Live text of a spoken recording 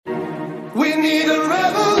We need a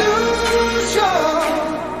revolution.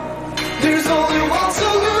 There's only one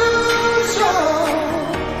solution.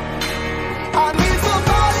 I need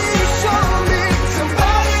somebody to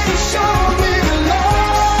show me the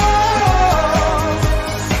love.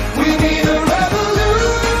 We need a revolution.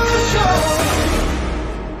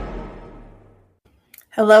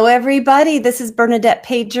 Hello, everybody. This is Bernadette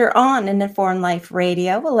Pager on Informed Life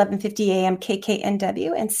Radio, 1150 AM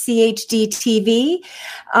KKNW and CHD TV.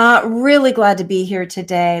 Really glad to be here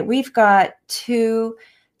today. We've got two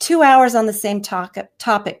hours on the same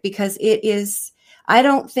topic because it is, I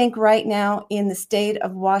don't think right now in the state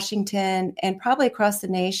of Washington and probably across the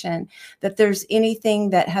nation that there's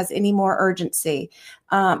anything that has any more urgency.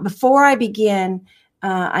 Before I begin,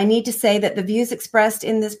 I need to say that the views expressed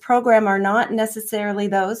in this program are not necessarily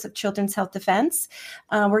those of Children's Health Defense.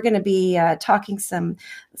 We're going to be talking some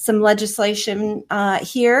legislation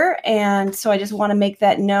here, and so I just want to make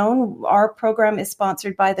that known. Our program is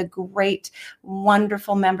sponsored by the great,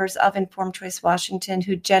 wonderful members of Informed Choice Washington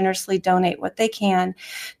who generously donate what they can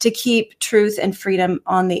to keep truth and freedom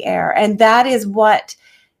on the air, and that is what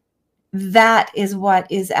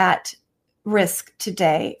is at risk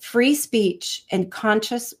today. Free speech and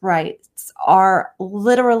conscious rights are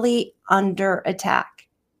literally under attack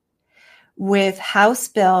with House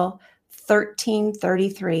Bill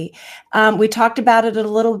 1333. We talked about it a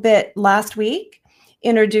little bit last week,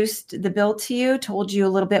 introduced the bill to you, told you a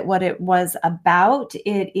little bit what it was about.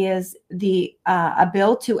 It is a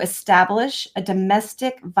bill to establish a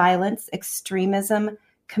domestic violence extremism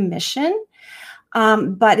commission.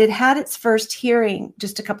 But it had its first hearing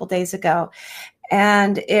just a couple days ago,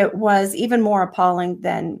 and it was even more appalling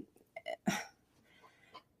than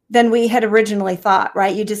we had originally thought,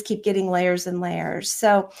 right? You just keep getting layers and layers.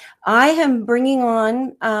 So I am bringing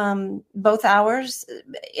on both hours,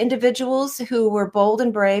 individuals who were bold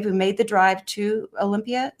and brave, who made the drive to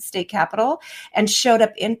Olympia State Capitol and showed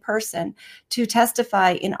up in person to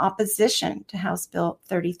testify in opposition to House Bill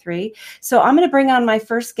 33. So I'm going to bring on my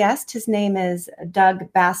first guest. His name is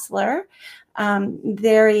Doug Basler.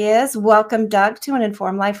 There he is. Welcome, Doug, to an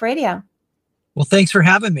Informed Life Radio. Well, thanks for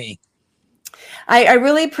having me. I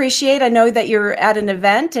really appreciate, I know that you're at an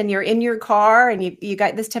event and you're in your car and you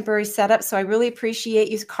got this temporary setup. So I really appreciate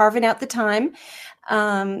you carving out the time.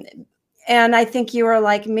 And I think you are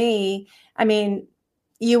like me. I mean,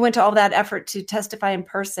 you went to all that effort to testify in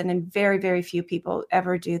person, and very, very few people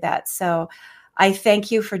ever do that. So I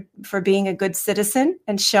thank you for being a good citizen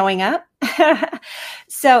and showing up.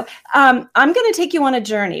 So I'm going to take you on a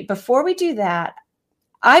journey. Before we do that,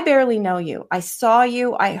 I barely know you. I saw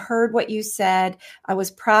you. I heard what you said. I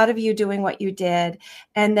was proud of you doing what you did.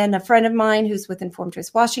 And then a friend of mine who's with Informed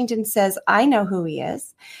Choice Washington says, I know who he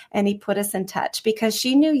is. And he put us in touch because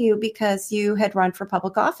she knew you because you had run for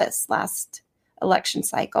public office last election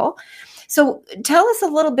cycle. So tell us a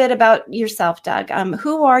little bit about yourself, Doug.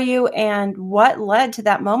 Who are you and what led to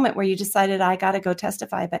that moment where you decided I got to go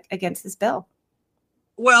testify against this bill?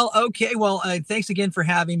 Well, okay. Well, thanks again for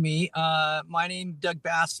having me. My name is Doug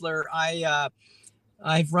Basler.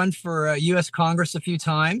 I've run for U.S. Congress a few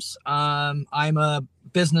times. I'm a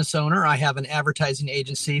business owner. I have an advertising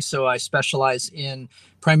agency, so I specialize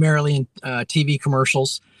primarily in TV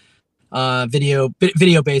commercials.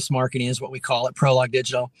 Video-based marketing is what we call it, Prologue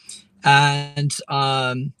Digital. And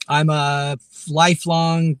I'm a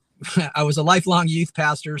lifelong youth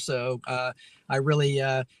pastor, so I really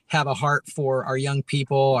have a heart for our young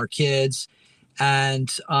people, our kids. And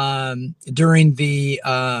during the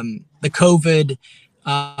COVID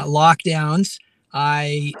lockdowns,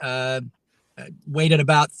 I waited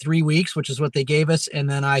about 3 weeks, which is what they gave us. And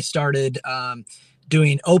then I started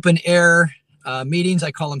doing open air meetings.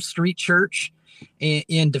 I call them street church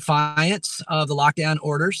in defiance of the lockdown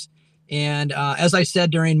orders. And as I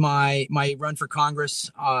said during my run for Congress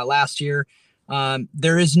last year,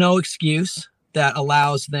 there is no excuse that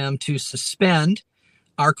allows them to suspend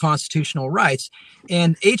our constitutional rights.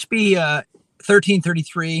 And HB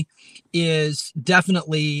 1333 is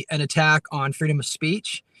definitely an attack on freedom of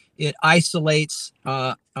speech. It isolates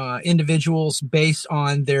individuals based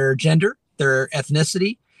on their gender, their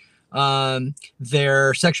ethnicity,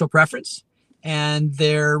 their sexual preference, and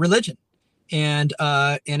their religion. And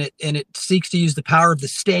it seeks to use the power of the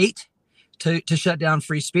state to shut down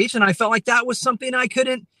free speech. And I felt like that was something I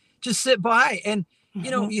couldn't just sit by. And,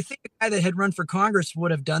 you know, you think a guy that had run for Congress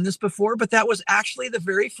would have done this before, but that was actually the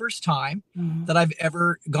very first time that I've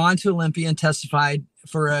ever gone to Olympia and testified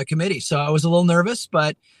for a committee. So I was a little nervous,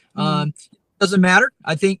 but doesn't matter.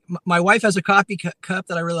 I think my wife has a coffee cup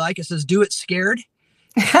that I really like. It says, "Do it scared."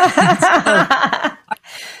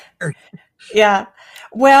 Yeah.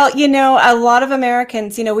 Well, a lot of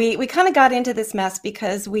Americans, we kind of got into this mess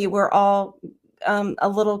because we were all a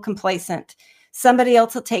little complacent. Somebody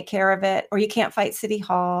else will take care of it, or you can't fight City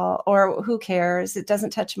Hall, or who cares? It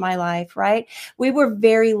doesn't touch my life, right? We were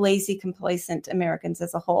very lazy, complacent Americans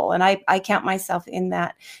as a whole. And I count myself in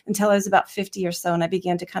that until I was about 50 or so. And I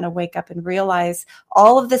began to kind of wake up and realize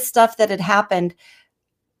all of the stuff that had happened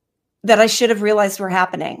that I should have realized were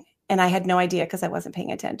happening. And I had no idea because I wasn't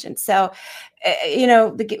paying attention. So,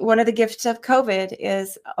 one of the gifts of COVID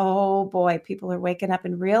is, oh boy, people are waking up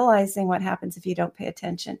and realizing what happens if you don't pay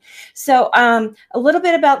attention. So a little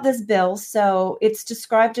bit about this bill. So it's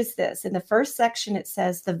described as this. In the first section, it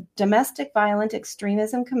says the Domestic Violent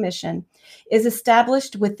Extremism Commission is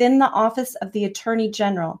established within the Office of the Attorney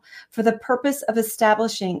General for the purpose of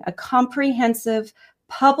establishing a comprehensive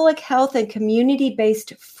public health and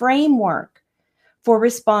community-based framework for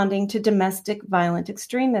responding to domestic violent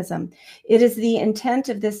extremism. It is the intent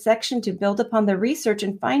of this section to build upon the research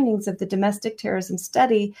and findings of the domestic terrorism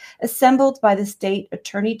study assembled by the state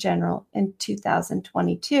attorney general in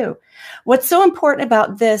 2022. What's so important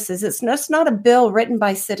about this is it's not a bill written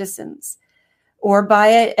by citizens or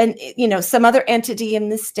by some other entity in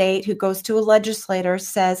the state who goes to a legislator,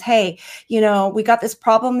 says, hey, we got this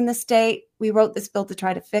problem in the state. We wrote this bill to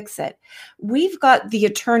try to fix it. We've got the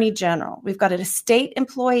attorney general. We've got a state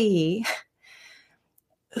employee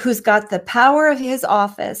who's got the power of his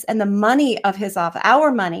office and the money of his office,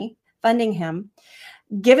 our money, funding him,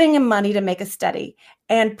 giving him money to make a study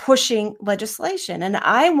and pushing legislation. And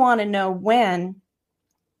I want to know when.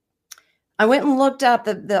 I went and looked up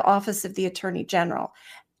the Office of the Attorney General.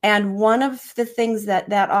 And one of the things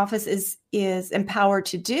that office is empowered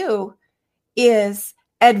to do is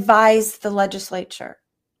advise the legislature.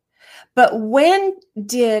 But when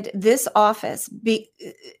did this office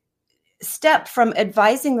step from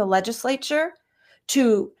advising the legislature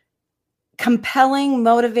to compelling,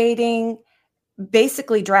 motivating,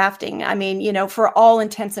 basically drafting? I mean, for all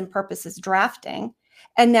intents and purposes, drafting,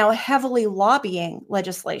 and now heavily lobbying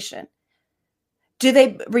legislation. Do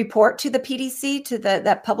they report to the PDC, to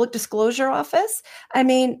that public disclosure office? I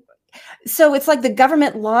mean, so it's like the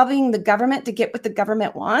government lobbying the government to get what the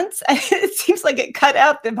government wants. It seems like it cut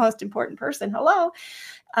out the most important person. Hello.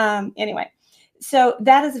 Anyway, so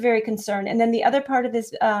that is very concerned. And then the other part of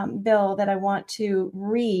this bill that I want to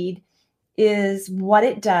read is what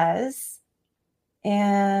it does.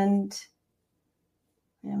 And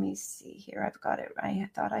let me see here. I've got it. I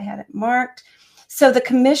thought I had it marked. So the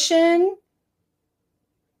commission,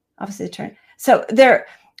 obviously the turn. So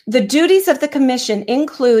the duties of the commission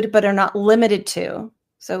include, but are not limited to,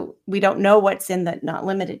 so we don't know what's in the not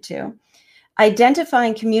limited to,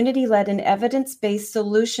 identifying community-led and evidence-based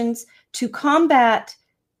solutions to combat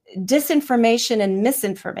disinformation and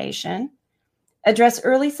misinformation, address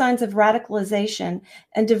early signs of radicalization,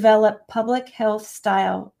 and develop public health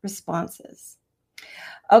style responses.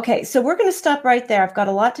 Okay, so we're going to stop right there. I've got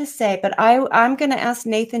a lot to say, but I'm going to ask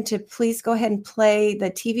Nathan to please go ahead and play the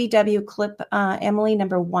TVW clip, Emily,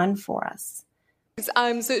 number 1 for us.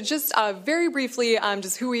 So just very briefly,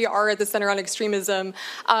 just who we are at the Center on Extremism.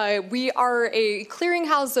 We are a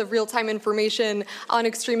clearinghouse of real-time information on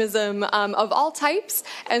extremism of all types.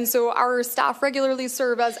 And so our staff regularly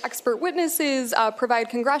serve as expert witnesses, provide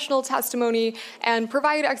congressional testimony, and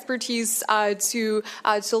provide expertise to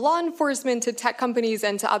law enforcement, to tech companies,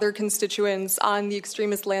 and to other constituents on the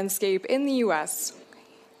extremist landscape in the U.S.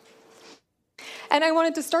 And I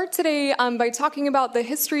wanted to start today by talking about the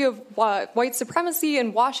history of white supremacy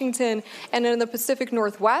in Washington and in the Pacific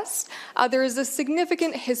Northwest. There is a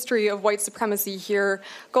significant history of white supremacy here,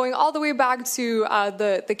 going all the way back to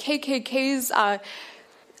the KKK's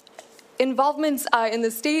involvements in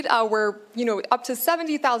the state, where up to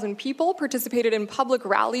 70,000 people participated in public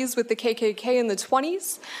rallies with the KKK in the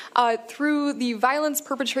 20s, through the violence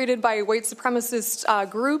perpetrated by white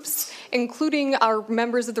supremacist groups, including our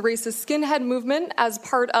members of the racist skinhead movement, as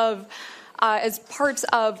part of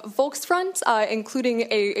Volksfront, including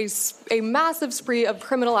a massive spree of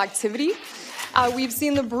criminal activity. We've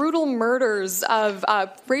seen the brutal murders of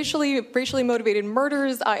racially motivated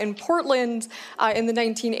murders in Portland in the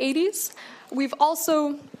 1980s. We've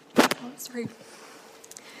also,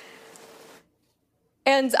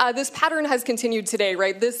 And this pattern has continued today,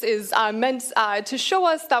 right? This is meant to show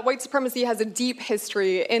us that white supremacy has a deep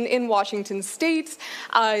history in Washington state,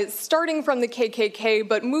 starting from the KKK,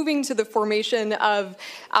 but moving to the formation of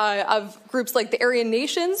groups like the Aryan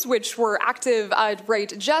Nations, which were active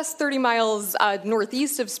right just 30 miles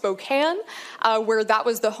northeast of Spokane, where that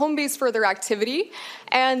was the home base for their activity.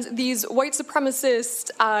 And these white supremacist,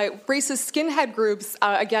 racist skinhead groups,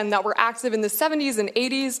 again, that were active in the 70s and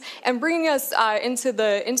 80s, and bringing us into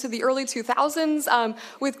the early 2000s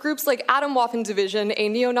with groups like Atomwaffen Division, a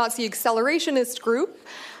neo-Nazi accelerationist group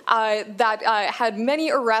that had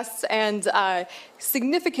many arrests and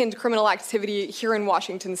significant criminal activity here in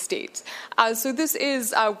Washington state. So this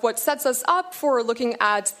is what sets us up for looking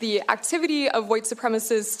at the activity of white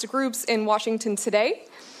supremacist groups in Washington today.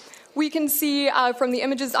 We can see from the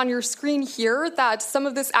images on your screen here that some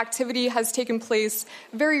of this activity has taken place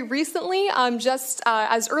very recently, just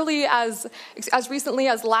as recently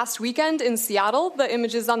as last weekend in Seattle. The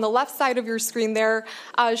images on the left side of your screen there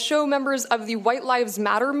show members of the White Lives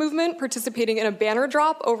Matter movement participating in a banner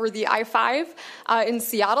drop over the I-5 in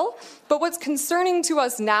Seattle. But what's concerning to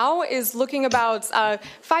us now is looking about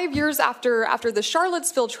 5 years after the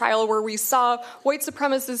Charlottesville trial, where we saw white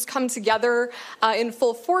supremacists come together in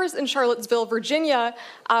full force in Charlottesville, Virginia.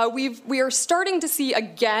 We are starting to see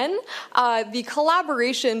again the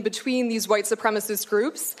collaboration between these white supremacist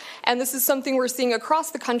groups. And this is something we're seeing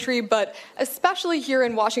across the country, but especially here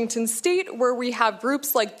in Washington state, where we have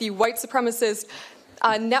groups like the white supremacist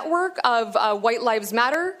network of White Lives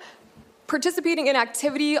Matter, participating in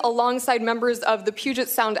activity alongside members of the Puget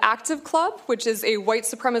Sound Active Club, which is a white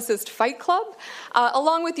supremacist fight club,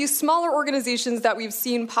 along with these smaller organizations that we've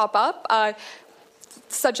seen pop up,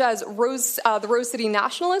 such as the Rose City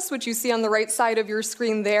Nationalists, which you see on the right side of your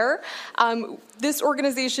screen there. This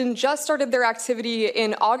organization just started their activity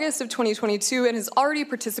in August of 2022 and has already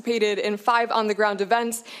participated in 5 on-the-ground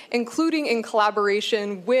events, including in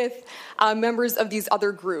collaboration with members of these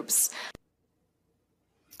other groups.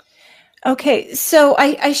 Okay, so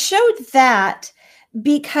I showed that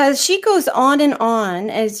because she goes on,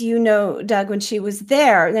 as you know, Doug, when she was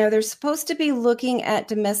there. Now, they're supposed to be looking at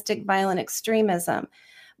domestic violent extremism,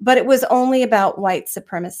 but it was only about white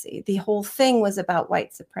supremacy. The whole thing was about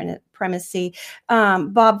white supremacy.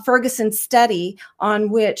 Bob Ferguson's study,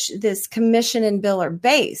 on which this commission and bill are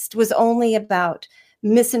based, was only about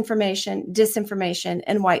misinformation, disinformation,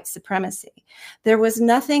 and white supremacy. There was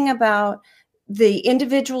nothing about the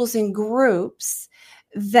individuals and groups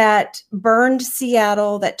that burned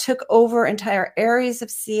Seattle, that took over entire areas of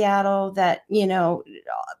Seattle, that, you know,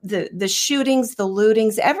 the shootings, the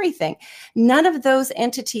lootings, everything. None of those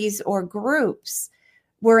entities or groups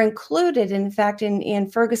were included. In fact, in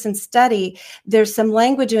Ferguson's study, there's some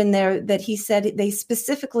language in there that he said they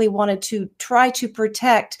specifically wanted to try to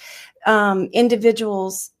protect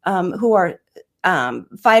individuals who are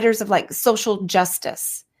fighters of like social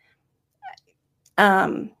justice.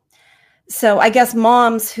 So I guess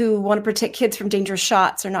moms who want to protect kids from dangerous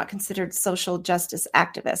shots are not considered social justice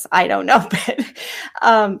activists. I don't know, but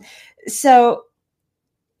so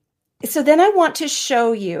then I want to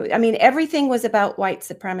show you. I mean, everything was about white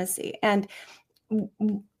supremacy, and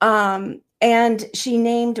she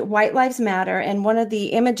named White Lives Matter. And one of the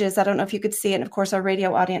images, I don't know if you could see it, and of course our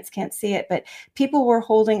radio audience can't see it, but people were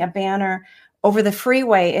holding a banner over the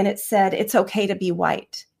freeway, and it said, "It's okay to be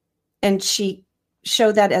white," and she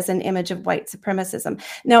show that as an image of white supremacism.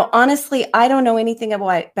 Now, honestly, I don't know anything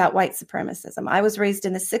about white supremacism. I was raised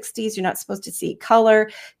in the 60s. You're not supposed to see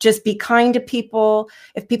color. Just be kind to people.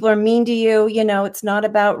 If people are mean to you, you know, it's not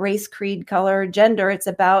about race, creed, color, gender. It's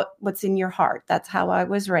about what's in your heart. That's how I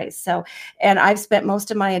was raised. So, and I've spent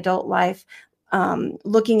most of my adult life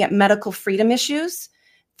looking at medical freedom issues,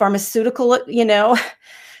 pharmaceutical, you know,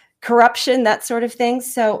 corruption, that sort of thing.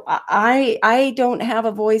 So I don't have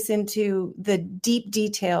a voice into the deep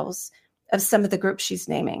details of some of the groups she's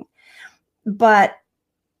naming. But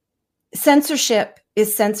censorship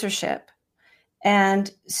is censorship.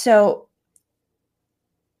 And so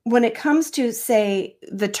when it comes to, say,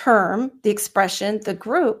 the term, the expression, the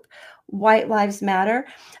group, White Lives Matter,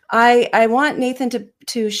 I want Nathan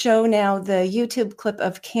to show now the YouTube clip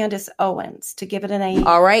of Candace Owens to give it an idea.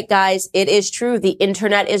 All right, guys, it is true. The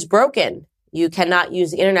internet is broken. You cannot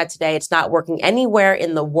use the internet today. It's not working anywhere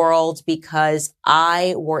in the world because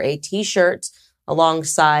I wore a T-shirt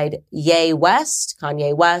alongside Ye West,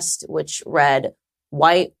 Kanye West, which read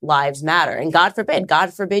White Lives Matter. And God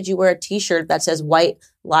forbid you wear a T-shirt that says White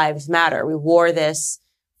Lives Matter. We wore this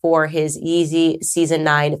for his Yeezy Season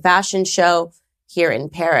 9 fashion show here in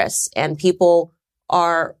Paris. And people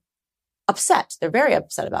are upset. They're very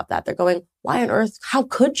upset about that. They're going, why on earth? How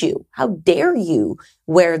could you? How dare you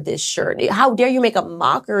wear this shirt? How dare you make a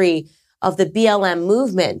mockery of the BLM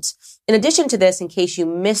movement? In addition to this, in case you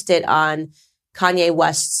missed it on Kanye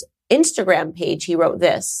West's Instagram page, he wrote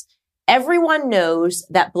this: everyone knows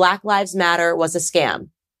that Black Lives Matter was a scam.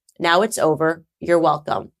 Now it's over. You're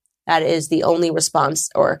welcome. That is the only response,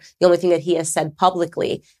 or the only thing that he has said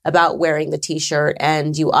publicly about wearing the t-shirt.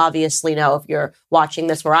 And you obviously know, if you're watching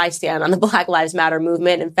this, where I stand on the Black Lives Matter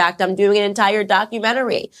movement. In fact, I'm doing an entire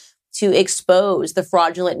documentary to expose the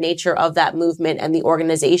fraudulent nature of that movement and the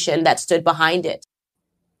organization that stood behind it.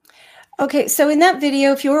 Okay, so in that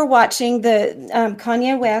video, if you were watching, the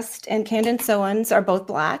Kanye West and Candace Owens are both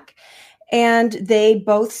Black, and they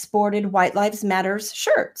both sported White Lives Matters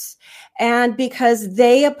shirts. And because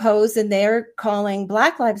they oppose, and they're calling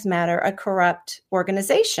Black Lives Matter a corrupt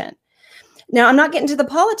organization. Now, I'm not getting to the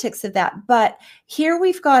politics of that, but here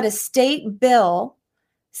we've got a state bill,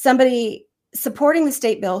 somebody supporting the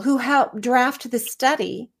state bill who helped draft the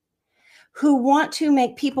study, who want to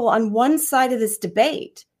make people on one side of this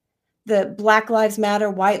debate, the Black Lives Matter,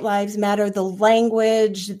 White Lives Matter, the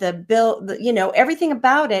language, the bill, everything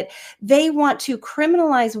about it. They want to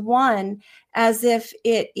criminalize one as if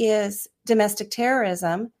it is domestic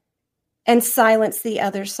terrorism and silence the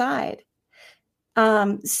other side.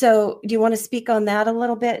 So do you want to speak on that a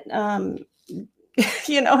little bit? Are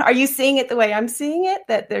you seeing it the way I'm seeing it,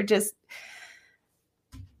 that they're just...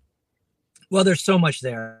 Well, there's so much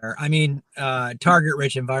there. I mean,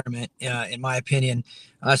 target-rich environment, in my opinion.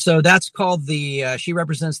 So that's called she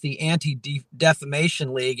represents the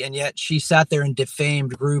Anti-Defamation League, and yet she sat there and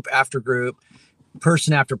defamed group after group,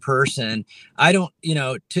 person after person. I don't,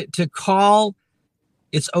 to call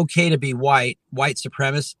it's okay to be white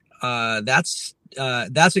supremacist, that's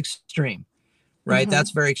extreme, right? Mm-hmm.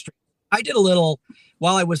 That's very extreme. I did a little,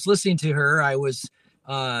 while I was listening to her, I was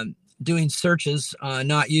doing searches,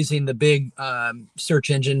 not using the big search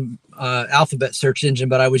engine, alphabet search engine,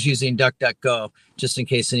 but I was using DuckDuckGo, just in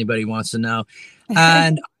case anybody wants to know.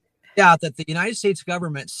 And I found that the United States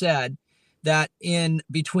government said that in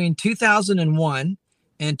between 2001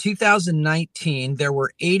 and 2019, there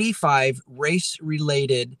were 85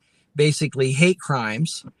 race-related, basically hate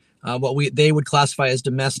crimes, what they would classify as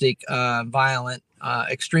domestic violent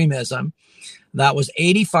extremism. That was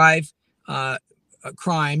 85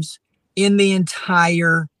 crimes in the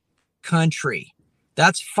entire country.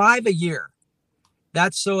 That's 5 a year.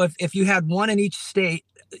 That's so if you had one in each state,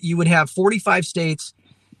 you would have 45 states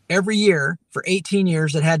every year for 18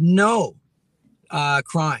 years that had no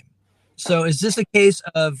crime. So is this a case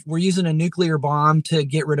of we're using a nuclear bomb to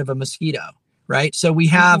get rid of a mosquito, right? So we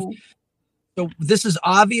have, so this is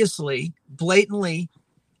obviously blatantly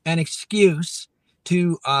an excuse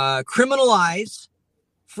to criminalize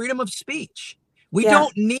freedom of speech. We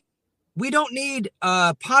don't need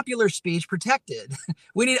popular speech protected.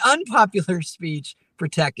 We need unpopular speech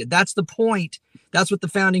protected. That's the point. That's what the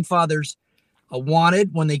founding fathers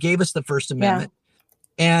wanted when they gave us the First Amendment,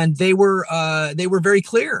 and they were very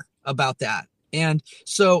clear about that. And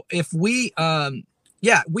so if we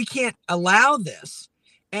can't allow this.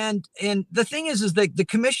 And the thing is that the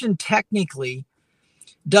commission technically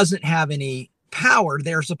doesn't have any power.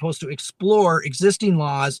 They're supposed to explore existing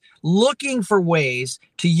laws, looking for ways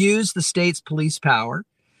to use the state's police power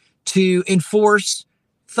to enforce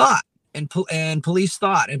thought and police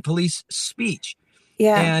thought and police speech.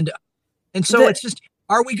 Yeah. And so it's just,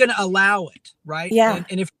 are we going to allow it? Right. Yeah.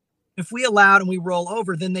 And if we allow it and we roll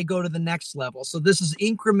over, then they go to the next level. So this is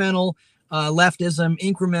incremental leftism,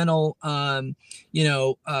 incremental,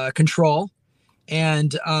 control.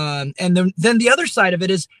 And then the other side of it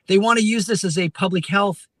is they want to use this as a public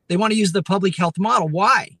health. They want to use the public health model.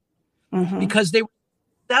 Why? Mm-hmm. Because they were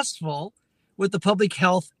successful with the public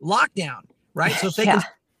health lockdown, right? So if they can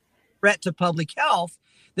threat to public health,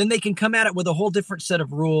 then they can come at it with a whole different set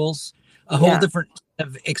of rules, a whole different set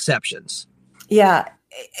of exceptions. Yeah.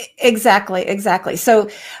 Exactly. So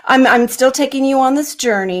I'm still taking you on this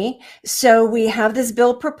journey. So we have this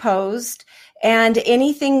bill proposed, and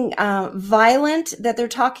anything violent that they're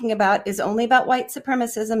talking about is only about white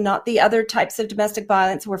supremacism, not the other types of domestic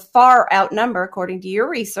violence. We're far outnumber, according to your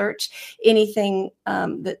research, anything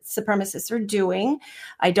that supremacists are doing.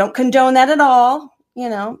 I don't condone that at all,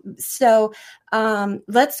 So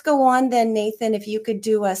let's go on then, Nathan, if you could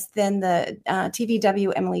do us then the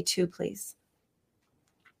TVW Emily 2, please.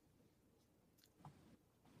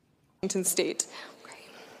 Washington State.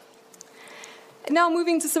 Now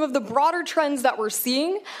moving to some of the broader trends that we're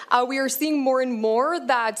seeing, we are seeing more and more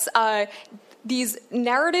that these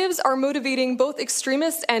narratives are motivating both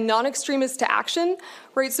extremists and non-extremists to action,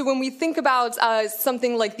 right? So when we think about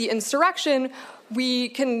something like the insurrection,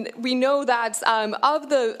 we know that of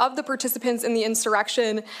the participants in the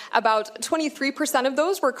insurrection, about 23% of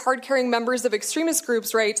those were card-carrying members of extremist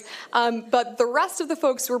groups, right? But the rest of the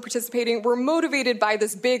folks who were participating were motivated by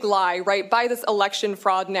this big lie, right? By this election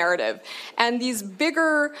fraud narrative, and these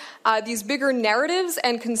bigger narratives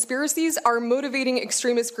and conspiracies are motivating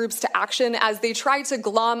extremist groups to action as they try to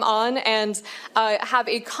glom on and have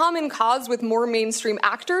a common cause with more mainstream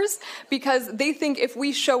actors, because they think if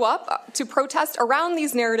we show up to protest around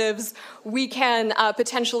these narratives, we can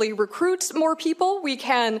potentially recruit more people, we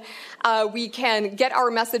can get our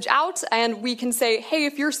message out, and we can say, hey,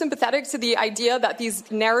 if you're sympathetic to the idea that these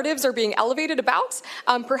narratives are being elevated about,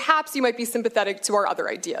 perhaps you might be sympathetic to our other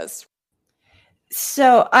ideas.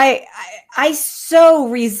 So I so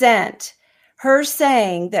resent her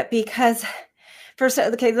saying that because first,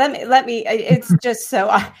 okay, let me, it's just so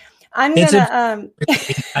I'm going to,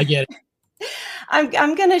 I get it.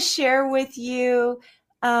 I'm going to share with you.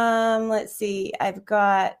 Let's see. I've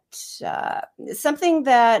got something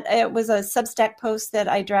that it was a Substack post that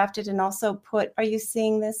I drafted and also put. Are you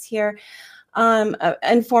seeing this here?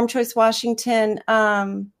 Informed Choice Washington.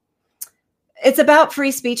 It's about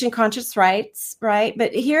free speech and conscious rights, right?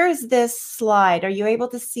 But here is this slide. Are you able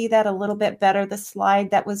to see that a little bit better? The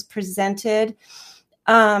slide that was presented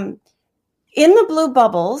in the blue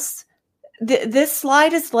bubbles. This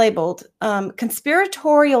slide is labeled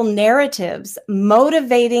conspiratorial narratives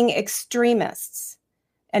motivating extremists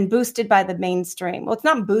and boosted by the mainstream. Well, it's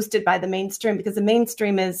not boosted by the mainstream because the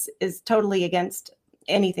mainstream is totally against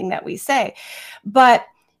anything that we say. But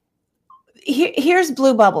here's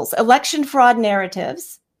blue bubbles: election fraud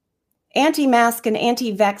narratives, anti-mask and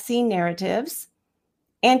anti-vaccine narratives,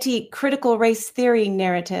 anti-critical race theory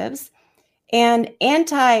narratives, and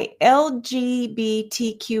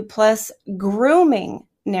anti-LGBTQ plus grooming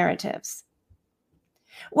narratives.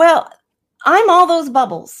 Well, I'm all those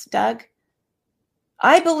bubbles, Doug.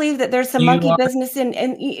 I believe that there's some monkey business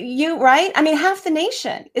in you, right? I mean, half the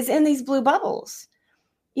nation is in these blue bubbles.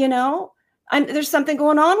 You know, there's something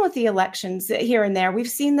going on with the elections here and there. We've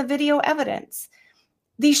seen the video evidence.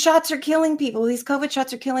 These shots are killing people. These COVID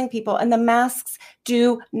shots are killing people, and the masks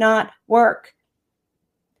do not work.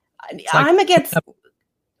 I'm against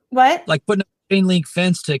what? Like putting a chain link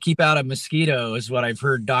fence to keep out a mosquito is what I've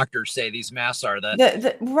heard doctors say. These masks are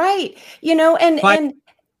right. You know, and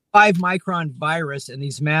 5 micron virus, and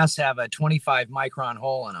these masks have a 25 micron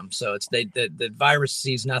hole in them. So it's the virus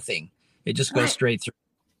sees nothing. It just goes straight through.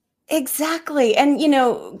 Exactly. And, you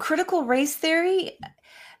know, critical race theory,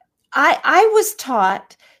 I was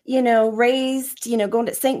taught, you know, raised, you know, going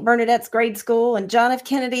to St. Bernadette's grade school and John F.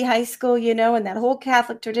 Kennedy High School, you know, and that whole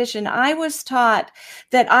Catholic tradition. I was taught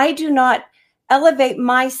that I do not elevate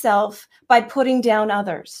myself by putting down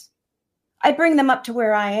others. I bring them up to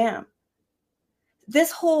where I am.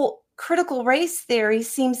 This whole critical race theory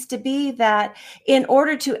seems to be that in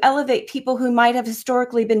order to elevate people who might have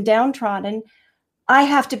historically been downtrodden, I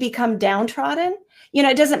have to become downtrodden. You know,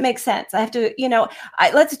 it doesn't make sense. I have to, you know,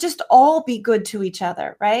 let's just all be good to each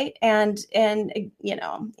other. Right. And, you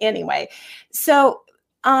know, anyway, so,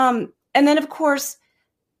 and then of course,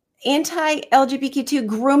 anti-LGBTQ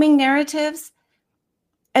grooming narratives.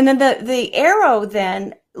 And then the arrow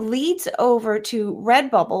then leads over to red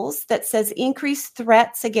bubbles that says increased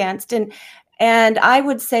threats against, and I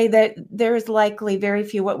would say that there's likely very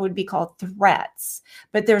few what would be called threats,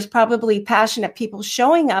 but there's probably passionate people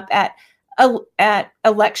showing up at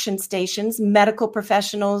election stations. Medical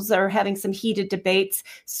professionals are having some heated debates.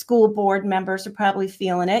 School board members are probably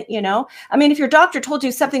feeling it, you know. I mean, if your doctor told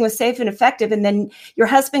you something was safe and effective and then your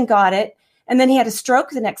husband got it and then he had a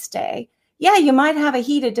stroke the next day, yeah, you might have a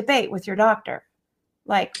heated debate with your doctor.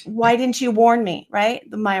 Like, why didn't you warn me, right?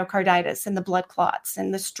 The myocarditis and the blood clots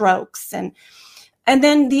and the strokes. And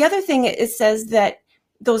then the other thing it says that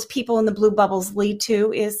those people in the blue bubbles lead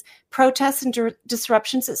to is protests and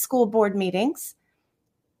disruptions at school board meetings,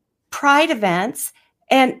 pride events,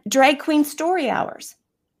 and drag queen story hours.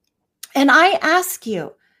 And I ask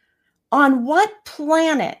you, on what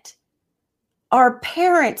planet are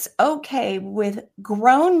parents okay with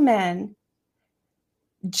grown men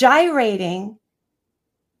gyrating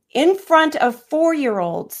in front of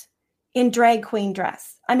 4-year-olds in drag queen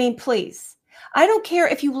dress? I mean, please. I don't care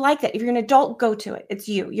if you like that. If you're an adult, go to it. It's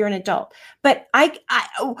you. You're an adult. But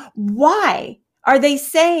why are they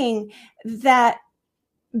saying that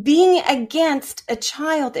being against a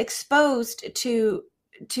child exposed to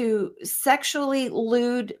sexually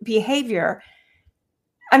lewd behavior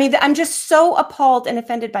I mean, I'm just so appalled and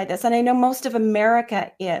offended by this. And I know most of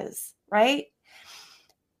America is, right?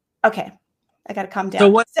 Okay. I got to calm down. So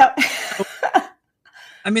what? So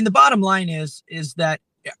I mean, the bottom line is that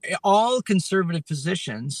all conservative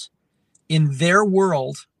positions in their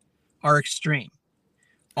world are extreme.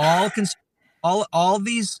 All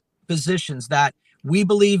these positions that we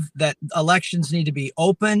believe that elections need to be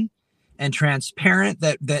open and transparent,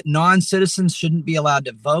 that non-citizens shouldn't be allowed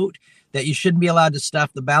to vote, that you shouldn't be allowed to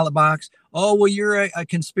stuff the ballot box. Oh, well, you're a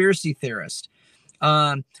conspiracy theorist.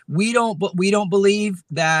 We don't believe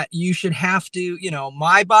that you should have to,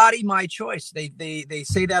 my body, my choice. They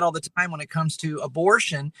say that all the time when it comes to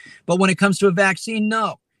abortion, but when it comes to a vaccine,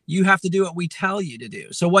 no, you have to do what we tell you to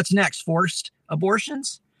do. So what's next? Forced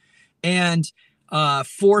abortions and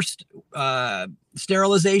forced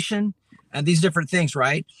sterilization and these different things,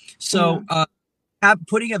 right? So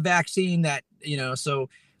putting a vaccine that, so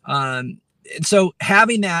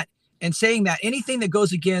having that and saying that anything that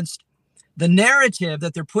goes against the narrative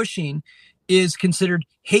that they're pushing is considered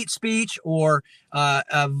hate speech or,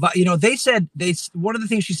 they said one of the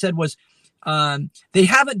things she said was they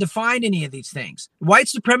haven't defined any of these things. White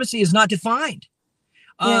supremacy is not defined.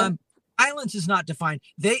 Violence is not defined.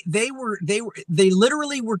 They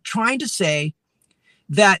literally were trying to say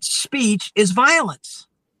that speech is violence,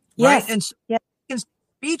 right? And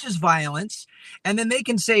speech is violence. And then they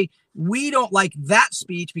can say, we don't like that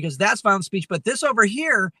speech because that's violent speech. But this over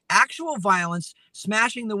here, actual violence,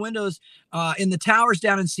 smashing the windows in the towers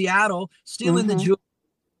down in Seattle, stealing the jewels,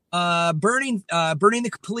 burning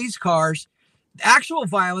the police cars, actual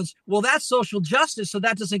violence. Well, that's social justice. So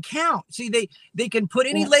that doesn't count. See, they can put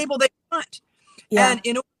any label they want. And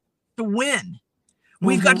in order to win,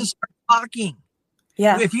 we've got to start talking.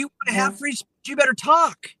 If you want to have free speech, you better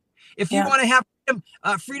talk. If you want to have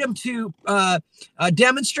freedom to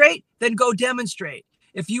demonstrate, then go demonstrate.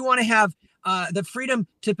 If you want to have the freedom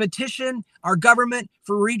to petition our government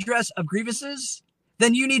for redress of grievances,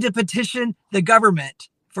 then you need to petition the government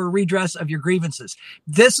for redress of your grievances.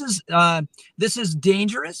 This is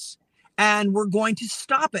dangerous, and we're going to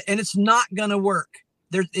stop it. And it's not going to work.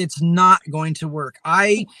 It's not going to work.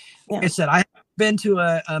 Like I said, I haven't been to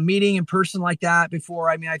a meeting in person like that before.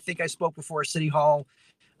 I mean, I think I spoke before City Hall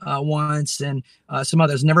once and some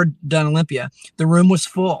others. Never done Olympia. The room was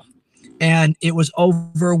full, and it was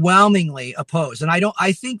overwhelmingly opposed. And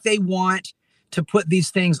I think they want to put these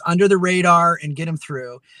things under the radar and get them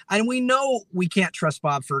through. And we know we can't trust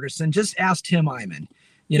Bob Ferguson. Just ask Tim Eyman,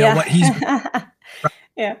 what he's.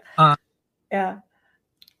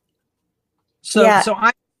 So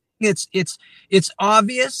I it's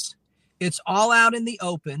obvious. It's all out in the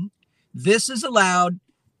open. This is allowed.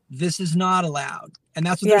 This is not allowed. And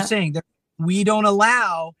that's what they're saying. We don't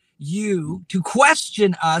allow you to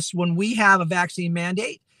question us when we have a vaccine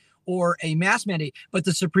mandate or a mask mandate. But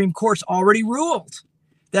the Supreme Court's already ruled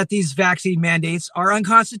that these vaccine mandates are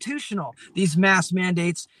unconstitutional. These mask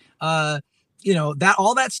mandates, that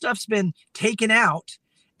all that stuff's been taken out,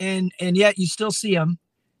 and yet you still see them,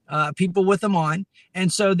 people with them on.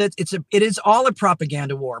 And so that it is all a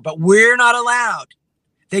propaganda war, but we're not allowed.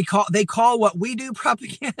 They call what we do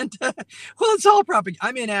propaganda. Well, it's all propaganda.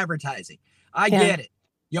 I'm in advertising. I get it.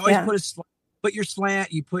 You always put your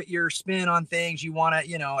slant, you put your spin on things. You want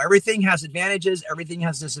to, everything has advantages. Everything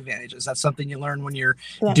has disadvantages. That's something you learn when you're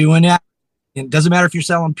doing that. It doesn't matter if you're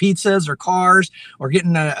selling pizzas or cars or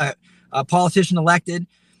getting a politician elected.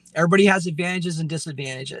 Everybody has advantages and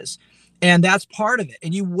disadvantages. And that's part of it.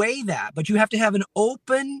 And you weigh that, but you have to have an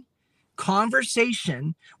open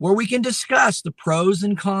conversation where we can discuss the pros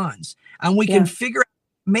and cons, and we can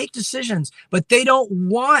make decisions. But they don't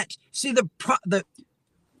want, see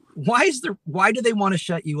why do they want to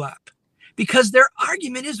shut you up? Because their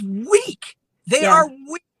argument is weak. They are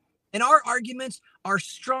weak, and our arguments are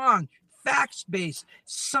strong, facts-based,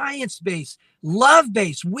 science-based,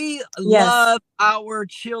 love-based. We love our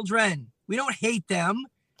children. We don't hate them.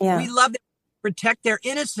 We love them. Protect their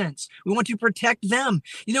innocence. We want to protect them.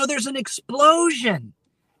 There's an explosion,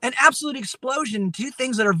 an absolute explosion. Two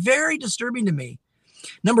things that are very disturbing to me.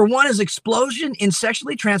 Number one is explosion in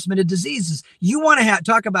sexually transmitted diseases. You want to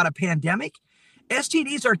talk about a pandemic?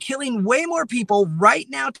 STDs are killing way more people right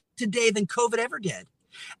now today than COVID ever did.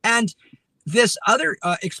 And this other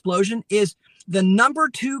explosion is the number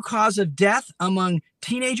 2 cause of death among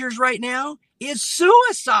teenagers right now is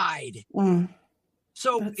suicide.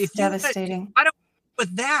 So That's if devastating. I don't deal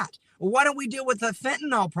with that. Well, why don't we deal with the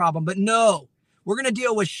fentanyl problem? But no, we're going to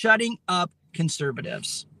deal with shutting up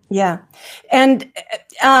conservatives. Yeah. And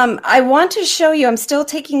I want to show you, I'm still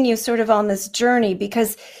taking you sort of on this journey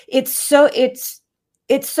because it's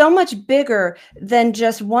it's so much bigger than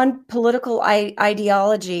just one political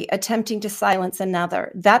ideology attempting to silence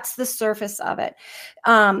another. That's the surface of it.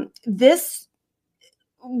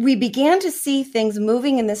 We began to see things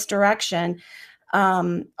moving in this direction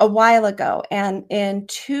a while ago. And in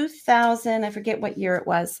 2000, I forget what year it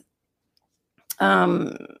was.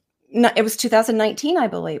 It was 2019, I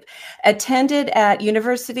believe, attended at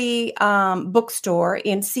University Bookstore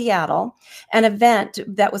in Seattle, an event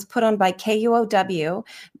that was put on by KUOW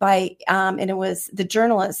and it was the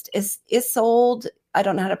journalist Isolde, I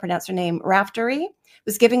don't know how to pronounce her name, Raftery,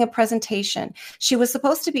 was giving a presentation. She was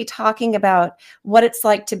supposed to be talking about what it's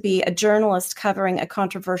like to be a journalist covering a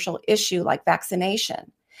controversial issue like vaccination.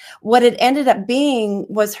 What it ended up being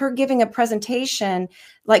was her giving a presentation,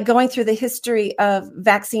 like going through the history of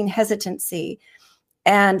vaccine hesitancy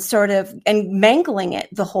and mangling it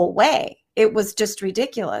the whole way. It was just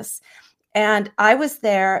ridiculous. And I was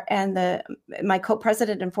there, and my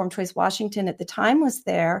co-president in Informed Choice Washington at the time was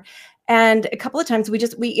there. And a couple of times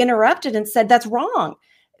we interrupted and said, "That's wrong.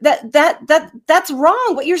 That's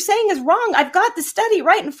wrong. What you're saying is wrong. I've got the study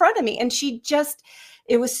right in front of me." And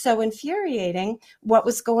it was so infuriating what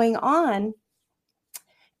was going on.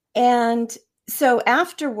 And so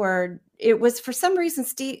afterward, it was for some reason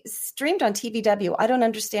streamed on TVW. I don't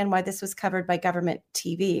understand why this was covered by government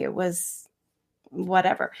TV. It was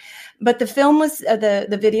whatever. But the film was,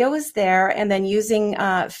 the video was there, and then using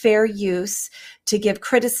fair use to give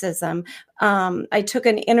criticism. I took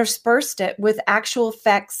and interspersed it with actual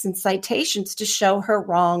facts and citations to show her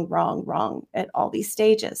wrong at all these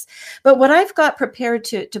stages. But what I've got prepared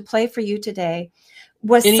to play for you today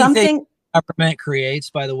was something government creates,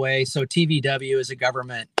 by the way. So TVW is a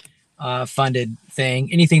government funded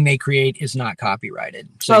thing. Anything they create is not copyrighted.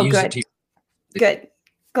 So good. Good.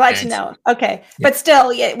 Glad to know. Okay. Yeah. But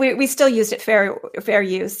still, yeah, we still used it fair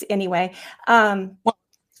use anyway.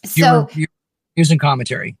 You're using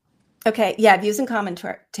commentary. Okay. Yeah. Views and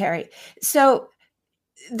commentary. So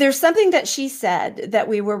there's something that she said that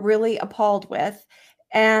we were really appalled with.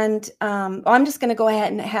 And I'm just going to go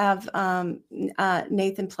ahead and have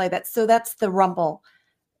Nathan play that. So that's the Rumble,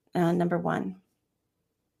 number one.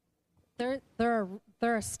 There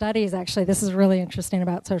are studies, actually, this is really interesting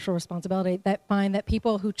about social responsibility, that find that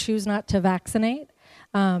people who choose not to vaccinate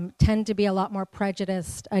tend to be a lot more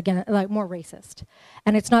prejudiced, again, like more racist.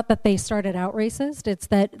 And it's not that they started out racist, it's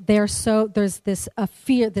that there's this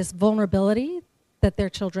fear, this vulnerability that their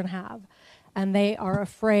children have. And they are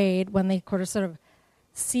afraid when they sort of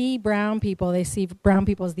see brown people, they see brown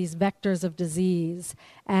people as these vectors of disease.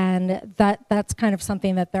 And that's kind of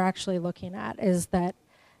something that they're actually looking at, is that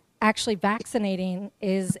actually vaccinating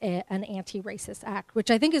is an anti-racist act,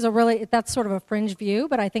 which I think is that's sort of a fringe view,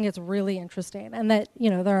 but I think it's really interesting. And that,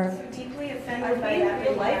 there are... Deeply offended by that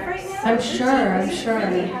in life right now? I'm sure.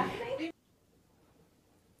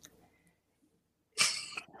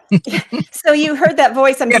 So you heard that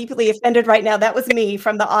voice, I'm deeply offended right now. That was me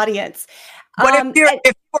from the audience. But if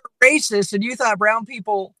you were racist and you thought brown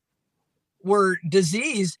people were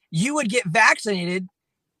diseased, you would get vaccinated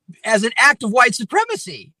as an act of white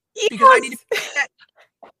supremacy. Yes. Because I need to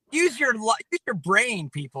use your brain,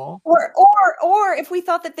 people. Or if we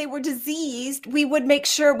thought that they were diseased, we would make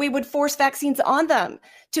sure we would force vaccines on them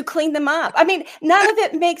to clean them up. I mean, none of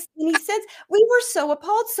it makes any sense. We were so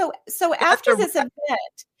appalled. So after this event,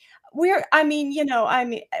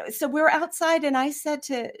 so we're outside, and I said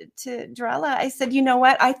to Drella, I said, you know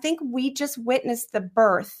what? I think we just witnessed the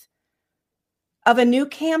birth of a new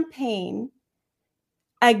campaign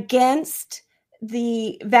against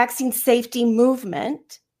the vaccine safety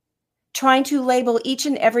movement, trying to label each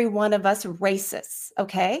and every one of us racists.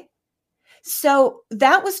 Okay. So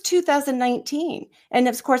that was 2019. And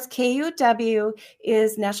of course, KUOW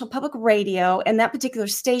is National Public Radio, and that particular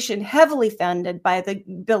station heavily funded by the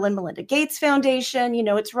Bill and Melinda Gates Foundation.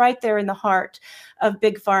 It's right there in the heart of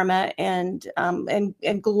big pharma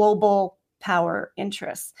and global power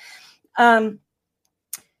interests.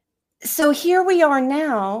 So here we are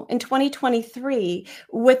now in 2023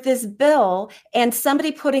 with this bill, and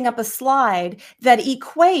somebody putting up a slide that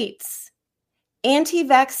equates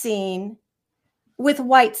anti-vaccine with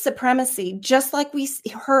white supremacy, just like we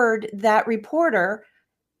heard that reporter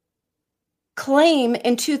claim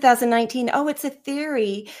in 2019. Oh, it's a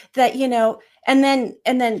theory that, and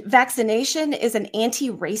then vaccination is an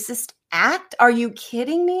anti-racist act. Are you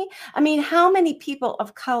kidding me? I mean, how many people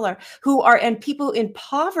of color and people in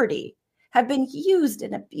poverty have been used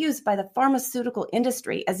and abused by the pharmaceutical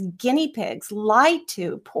industry as guinea pigs, lied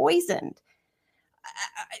to, poisoned?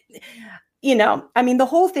 I mean, the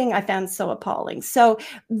whole thing I found so appalling. So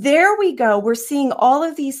there we go. We're seeing all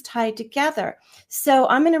of these tied together. So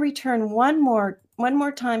I'm going to return one more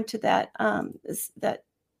time to that that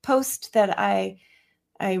post that I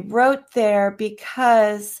wrote there,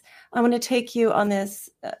 because I want to take you on this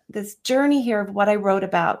journey here of what I wrote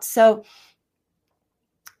about. So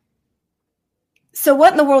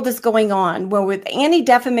what in the world is going on? Well, with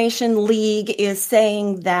Anti-Defamation League is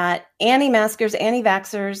saying that anti-maskers,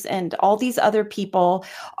 anti-vaxxers, and all these other people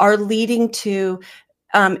are leading to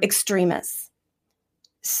extremists.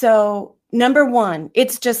 So number one,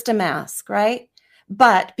 it's just a mask, right?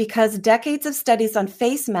 But because decades of studies on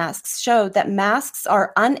face masks showed that masks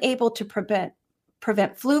are unable to prevent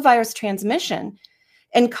flu virus transmission,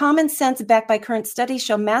 and common sense backed by current studies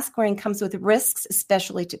show mask wearing comes with risks,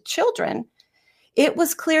 especially to children, it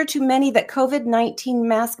was clear to many that COVID-19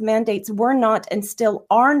 mask mandates were not and still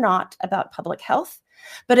are not about public health,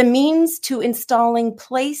 but a means to installing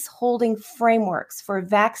place-holding frameworks for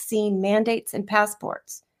vaccine mandates and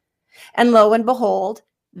passports. And lo and behold,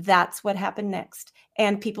 that's what happened next.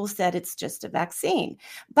 And people said it's just a vaccine.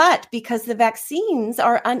 But because the vaccines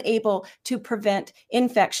are unable to prevent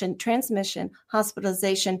infection, transmission,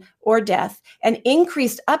 hospitalization, or death, and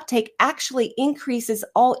increased uptake actually increases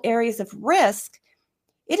all areas of risk,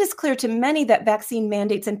 it is clear to many that vaccine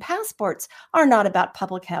mandates and passports are not about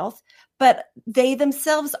public health, but they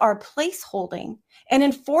themselves are placeholding and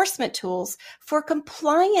enforcement tools for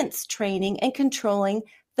compliance training and controlling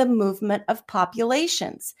the movement of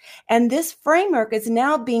populations. And this framework is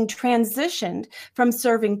now being transitioned from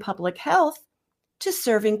serving public health to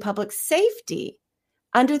serving public safety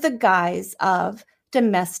under the guise of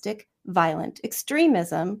domestic violent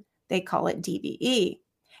extremism. They call it DVE.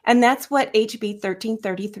 And that's what HB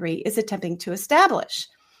 1333 is attempting to establish.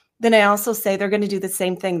 Then I also say they're going to do the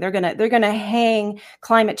same thing. They're going to hang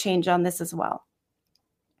climate change on this as well.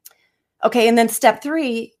 Okay, and then step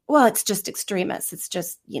 3, well, it's just extremists. It's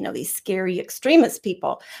just, these scary extremist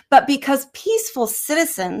people. But because peaceful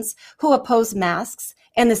citizens who oppose masks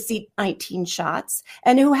and the C-19 shots,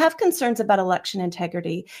 and who have concerns about election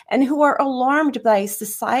integrity, and who are alarmed by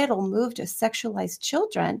societal move to sexualize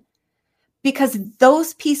children, because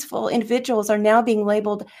those peaceful individuals are now being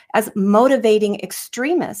labeled as motivating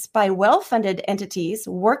extremists by well-funded entities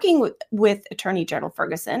working with Attorney General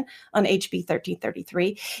Ferguson on HB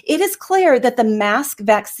 1333, it is clear that the mask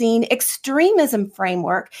vaccine extremism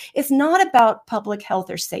framework is not about public health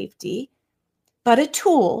or safety, but a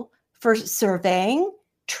tool for surveying,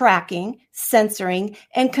 tracking, censoring,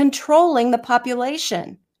 and controlling the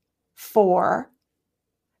population. For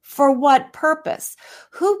what purpose?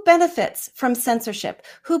 Who benefits from censorship?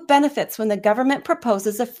 Who benefits when the government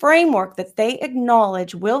proposes a framework that they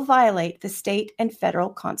acknowledge will violate the state and federal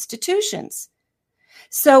constitutions?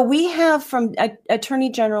 So we have from Attorney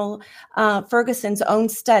General Ferguson's own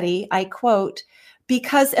study, I quote,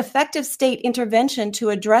 because effective state intervention to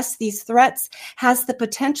address these threats has the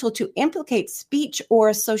potential to implicate speech or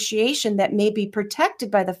association that may be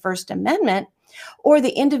protected by the First Amendment, or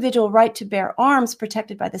the individual right to bear arms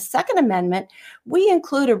protected by the Second Amendment, we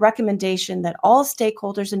include a recommendation that all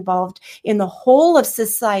stakeholders involved in the whole of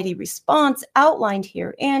society response outlined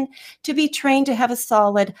herein to be trained to have a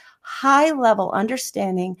solid, high-level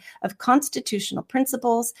understanding of constitutional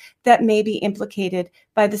principles that may be implicated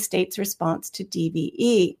by the state's response to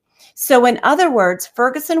DVE. So in other words,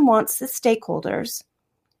 Ferguson wants the stakeholders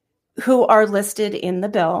who are listed in the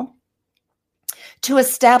bill to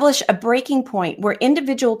establish a breaking point where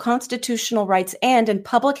individual constitutional rights end and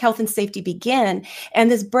public health and safety begin. And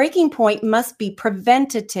this breaking point must be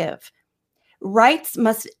preventative. Rights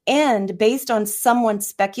must end based on someone's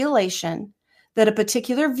speculation that a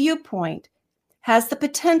particular viewpoint has the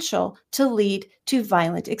potential to lead to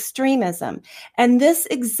violent extremism. And this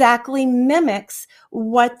exactly mimics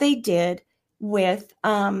what they did with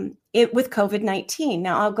COVID-19.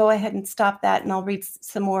 Now, I'll go ahead and stop that, and I'll read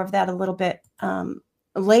some more of that a little bit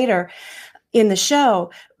later in the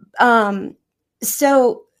show.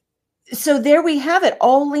 So there we have it,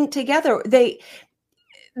 all linked together.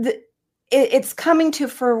 It's coming to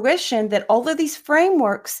fruition that all of these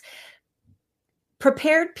frameworks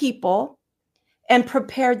prepared people and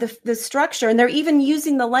prepared the structure, and they're even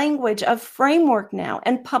using the language of framework now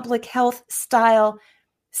and public health style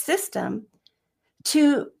system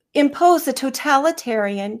to impose a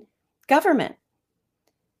totalitarian government.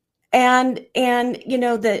 And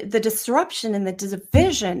the disruption and the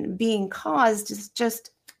division being caused is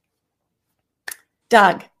just,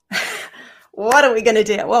 Doug, what are we going to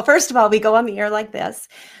do? Well, first of all, we go on the air like this.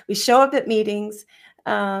 We show up at meetings.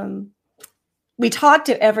 We talk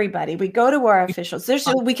to everybody. We go to our officials.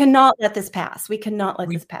 We cannot let this pass. We cannot let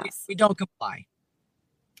this pass. We don't comply.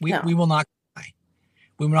 We No. will not comply.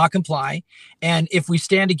 We will not comply. And if we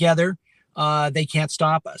stand together, they can't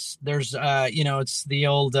stop us. There's, it's the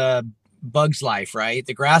old Bug's Life, right?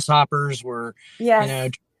 The grasshoppers were,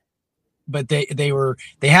 Yes. but they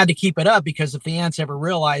had to keep it up, because if the ants ever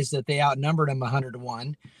realized that they outnumbered them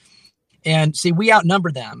 100-1, and see, we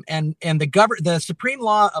outnumber them, and the supreme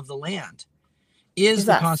law of the land is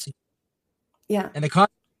the us. Constitution. Yeah. And the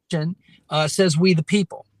Constitution says we the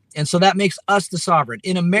people. And so that makes us the sovereign.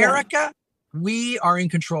 In America, we are in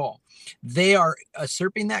control. They are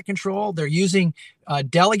usurping that control. They're using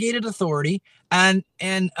delegated authority. And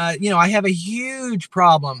I have a huge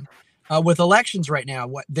problem with elections right now.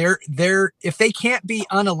 What they're if they can't be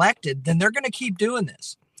unelected, then they're going to keep doing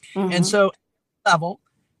this. Mm-hmm. And so at that level,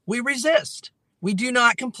 we resist. We do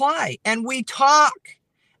not comply. And we talk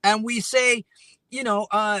and we say,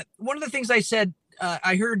 one of the things I said,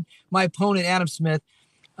 I heard my opponent, Adam Smith,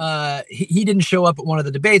 he didn't show up at one of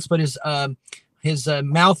the debates, but his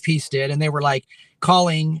mouthpiece did. And they were like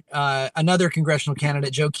calling another congressional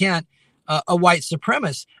candidate, Joe Kent, a white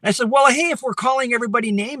supremacist. And I said, well, hey, if we're calling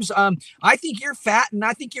everybody names, I think you're fat and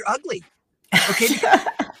I think you're ugly. Okay.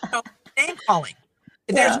 Name calling.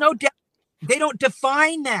 There's no doubt. They don't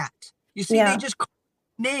define that. You see, they just call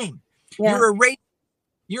name. Yeah. You're a race.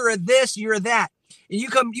 You're a this, you're a that. And you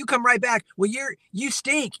come right back. Well, you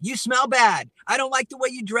stink. You smell bad. I don't like the way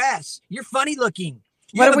you dress. You're funny looking.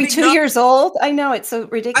 What are we, 2 years old? I know, it's so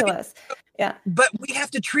ridiculous. Yeah. But we have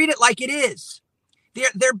to treat it like it is.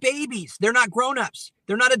 They're babies. They're not grown-ups.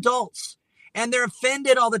 They're not adults. And they're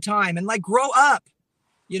offended all the time. And like, grow up.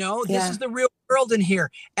 This is the real world in here.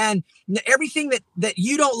 And everything that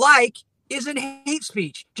you don't like isn't hate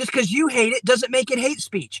speech. Just because you hate it doesn't make it hate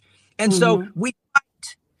speech. And so we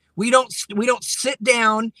don't sit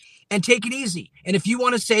down and take it easy. And if you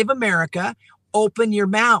want to save America, open your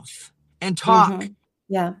mouth and talk. Mm-hmm.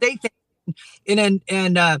 Yeah. Say things.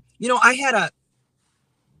 And I had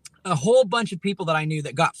a whole bunch of people that I knew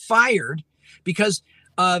that got fired because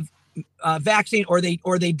of vaccine, or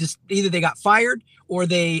either they got fired or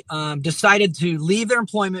they decided to leave their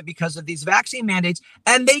employment because of these vaccine mandates,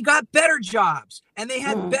 and they got better jobs and they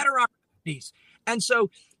had better opportunities. And so,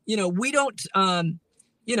 we don't,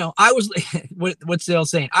 I was, what's the old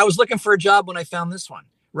saying? I was looking for a job when I found this one.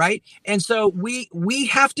 Right. And so we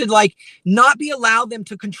have to not be allowed them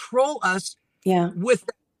to control us. Yeah. With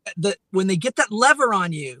when they get that lever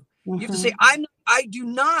on you, you have to say, I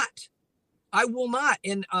will not.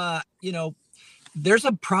 And, there's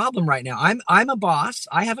a problem right now. I'm a boss.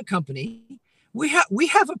 I have a company. We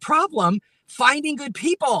have a problem finding good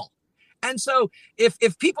people. And so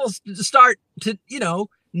if people start to,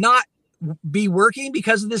 not be working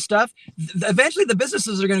because of this stuff, eventually the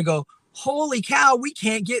businesses are going to go, holy cow, we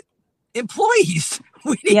can't get employees.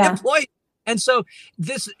 We need employees. And so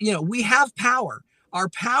this, we have power. Our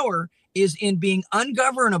power is in being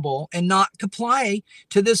ungovernable and not comply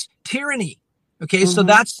to this tyranny. Okay. So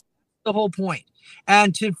that's the whole point.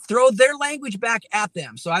 And to throw their language back at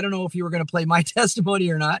them. So I don't know if you were going to play my testimony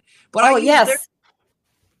or not, but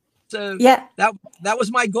so that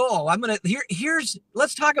was my goal. I'm going to,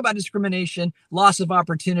 let's talk about discrimination, loss of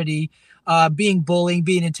opportunity, being bullied,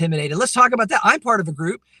 being intimidated. Let's talk about that. I'm part of a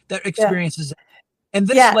group that experiences it. And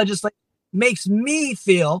this legislation makes me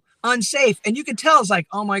feel unsafe. And you can tell it's like,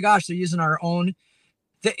 oh my gosh, they're using our own.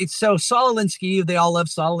 So Saul Alinsky, they all love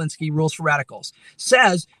Saul Alinsky, Rules for Radicals,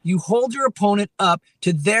 says you hold your opponent up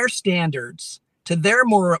to their standards, to their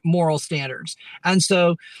moral standards. And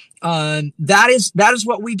so that is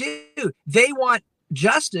what we do. They want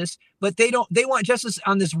justice, but they want justice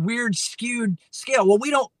on this weird skewed scale. Well,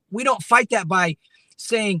 we don't fight that by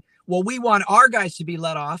saying, well, we want our guys to be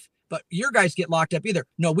let off, but your guys get locked up either.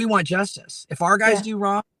 No, we want justice. If our guys do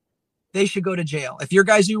wrong, they should go to jail. If your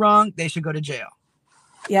guys do wrong, they should go to jail.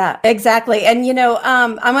 Yeah, exactly. And,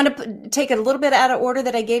 I'm going to take it a little bit out of order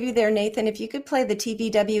that I gave you there, Nathan. If you could play the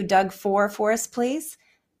TVW Doug 4 for us, please.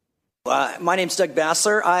 My name's Doug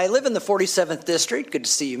Bassler. I live in the 47th District. Good to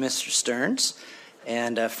see you, Mr. Stearns.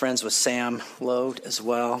 And friends with Sam Lowe as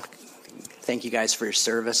well. Thank you guys for your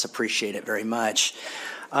service. Appreciate it very much.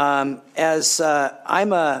 As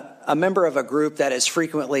I'm a member of a group that is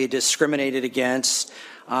frequently discriminated against,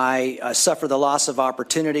 I suffer the loss of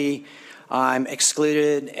opportunity. I'm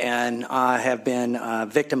excluded, and I have been a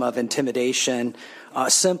victim of intimidation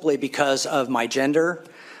simply because of my gender,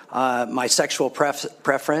 my sexual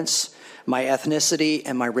preference, my ethnicity,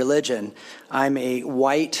 and my religion. I'm a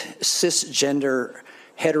white, cisgender,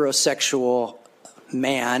 heterosexual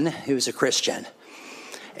man who's a Christian.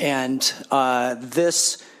 And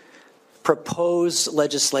this proposed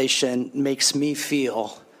legislation makes me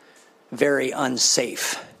feel very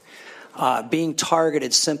unsafe. Being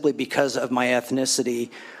targeted simply because of my ethnicity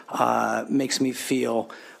makes me feel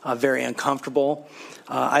very uncomfortable.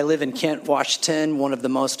 I live in Kent, Washington, one of the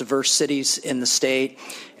most diverse cities in the state,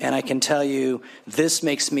 and I can tell you this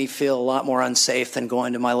makes me feel a lot more unsafe than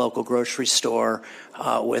going to my local grocery store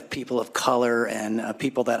with people of color and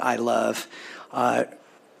people that I love.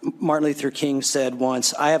 Martin Luther King said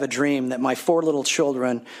once, "I have a dream that my 4 little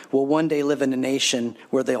children will one day live in a nation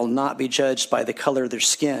where they'll not be judged by the color of their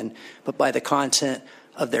skin, but by the content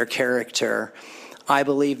of their character." I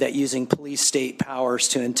believe that using police state powers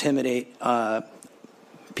to intimidate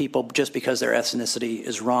people just because their ethnicity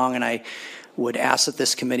is wrong, and I would ask that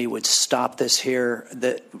this committee would stop this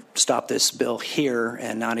bill here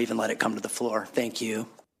and not even let it come to the floor. Thank you.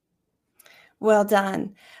 Well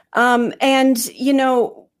done. And, you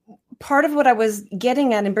know, part of what I was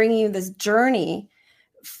getting at and bringing you this journey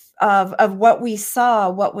of what we saw,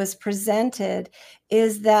 what was presented,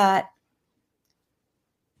 is that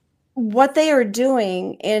what they are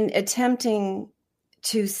doing in attempting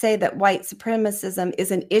to say that white supremacism is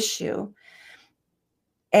an issue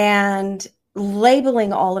and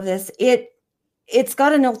labeling all of this, it's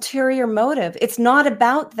got an ulterior motive. It's not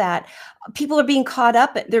about that. People are being caught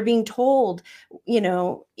up. They're being told, you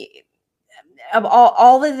know, of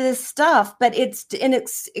all of this stuff, but it's an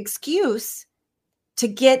excuse to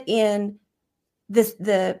get in this,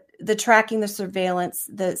 the tracking, the surveillance,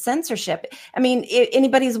 the censorship. I mean,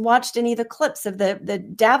 anybody's watched any of the clips of the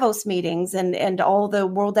Davos meetings and all the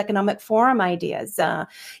World Economic Forum ideas,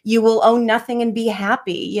 you will own nothing and be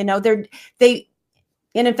happy. You know, and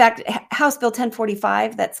in fact, House Bill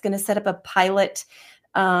 1045, that's going to set up a pilot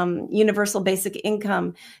universal basic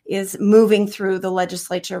income, is moving through the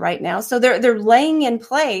legislature right now. So they're laying in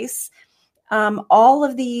place all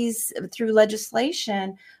of these, through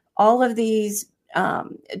legislation, all of these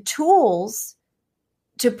tools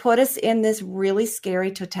to put us in this really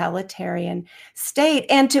scary totalitarian state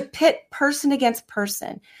and to pit person against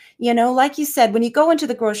person. You know, like you said, when you go into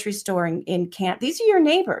the grocery store in Kent, these are your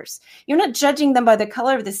neighbors. You're not judging them by the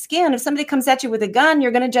color of the skin. If somebody comes at you with a gun,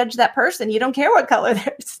 you're going to judge that person. You don't care what color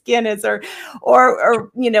their skin is or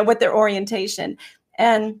you know, what their orientation.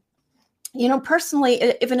 And, you know, personally,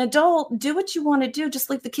 if an adult, do what you want to do, just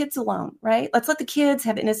leave the kids alone, right? Let's let the kids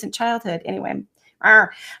have innocent childhood anyway.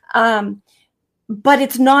 But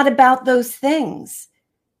it's not about those things.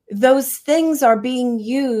 Those things are being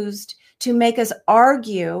used to make us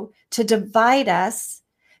argue, to divide us,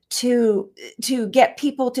 to get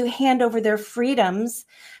people to hand over their freedoms,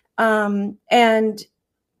 and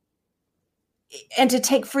to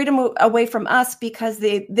take freedom away from us because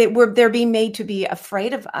they're being made to be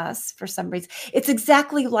afraid of us for some reason. It's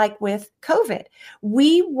exactly like with COVID.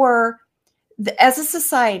 We were, as a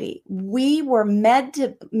society, we were made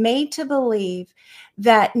to believe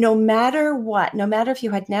that no matter what, no matter if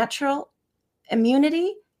you had natural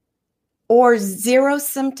immunity or 0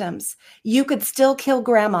 symptoms, you could still kill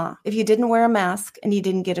grandma if you didn't wear a mask and you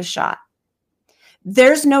didn't get a shot.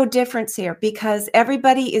 There's no difference here because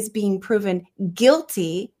everybody is being proven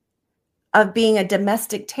guilty of being a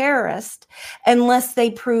domestic terrorist unless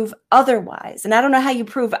they prove otherwise. And I don't know how you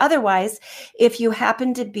prove otherwise if you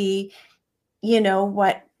happen to be, you know,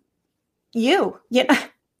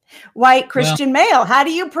 white Christian male. How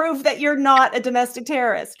do you prove that you're not a domestic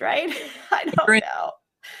terrorist, right? I don't know.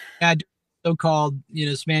 Yeah, so-called, you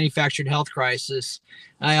know, this manufactured health crisis.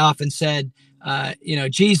 I often said, you know,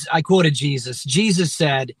 Jesus, I quoted Jesus. Jesus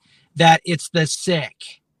said that it's the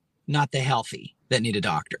sick, not the healthy, that need a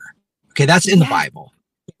doctor. Okay, that's in the Bible.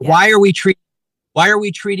 Yeah. Why are we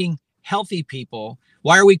treating healthy people?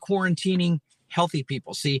 Why are we quarantining healthy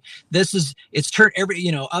people? See, it's turned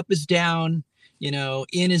up is down, you know,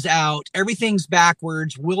 in is out, everything's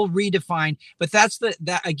backwards. We'll redefine, but that's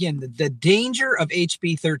the danger of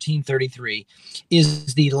HB 1333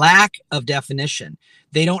 is the lack of definition.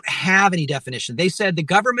 They don't have any definition. They said the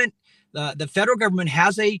government, the federal government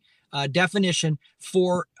has a definition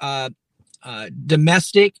for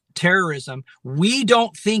domestic terrorism. We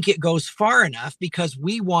don't think it goes far enough because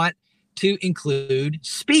we want to include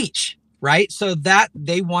speech. Right. So that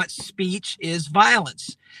they want speech is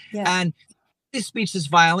violence. Yeah. And this speech is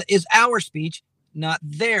violent is our speech, not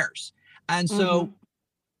theirs. And so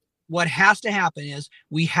what has to happen is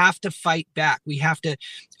we have to fight back. We have to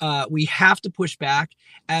push back,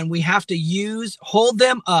 and we have to hold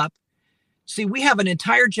them up. See, we have an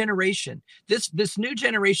entire generation, this new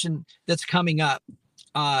generation that's coming up,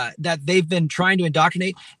 that they've been trying to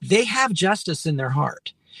indoctrinate. They have justice in their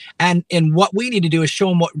heart. And what we need to do is show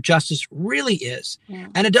them what justice really is. Yeah.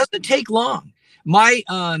 And it doesn't take long. My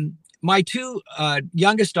two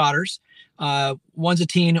youngest daughters, one's a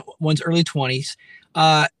teen, one's early 20s,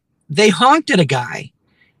 they honked at a guy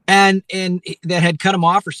and that had cut him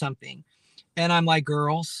off or something. And I'm like,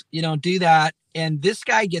 girls, you don't do that. And this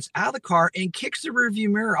guy gets out of the car and kicks the rearview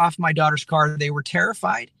mirror off my daughter's car. They were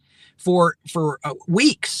terrified for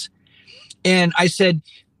weeks. And I said,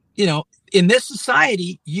 you know, in this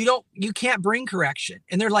society, you can't bring correction.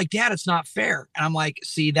 And they're like, Dad, it's not fair. And I'm like,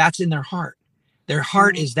 see, that's in their heart. Their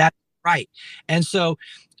heart is that right. And so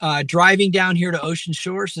driving down here to Ocean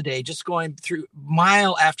Shores today, just going through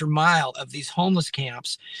mile after mile of these homeless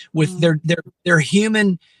camps with their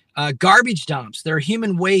human garbage dumps, their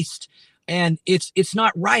human waste. And it's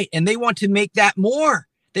not right. And they want to make that more.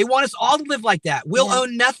 They want us all to live like that. We'll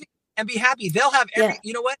own nothing and be happy. They'll have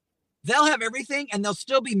you know what? They'll have everything and they'll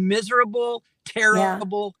still be miserable,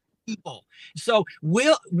 terrible people. So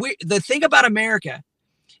the thing about America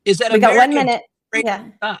is that we got 1 minute.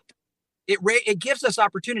 It gives us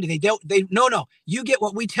opportunity. No, you get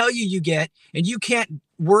what we tell you get, and you can't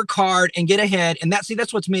work hard and get ahead. And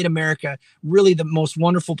that's what's made America really the most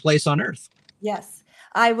wonderful place on earth. Yes.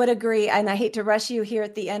 I would agree. And I hate to rush you here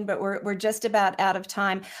at the end, but we're just about out of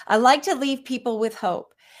time. I like to leave people with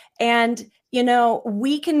hope. And, you know,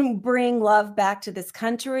 we can bring love back to this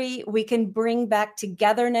country. We can bring back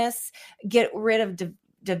togetherness, get rid of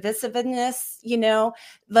divisiveness. You know,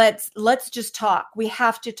 let's just talk. We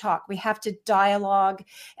have to talk. We have to dialogue,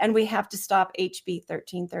 and we have to stop HB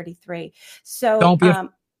 1333. So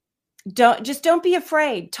don't be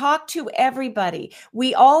afraid. Talk to everybody.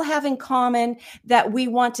 We all have in common that we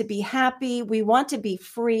want to be happy. We want to be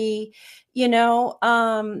free. You know,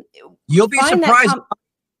 you'll be surprised.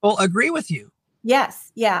 People agree with you.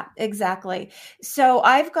 Yes. Yeah, exactly. So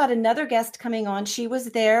I've got another guest coming on. She was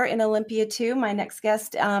there in Olympia too. My next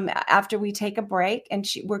guest, after we take a break, and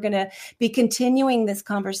we're going to be continuing this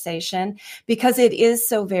conversation because it is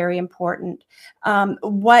so very important.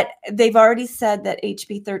 What they've already said that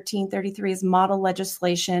HB 1333 is model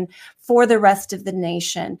legislation for the rest of the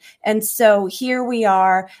nation. And so here we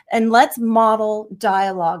are, and let's model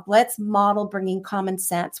dialogue. Let's model bringing common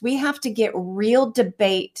sense. We have to get real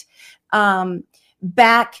debate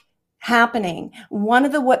back happening. One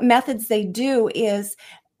of the methods they do is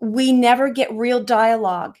we never get real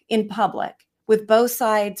dialogue in public with both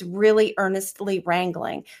sides really earnestly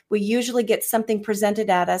wrangling. We usually get something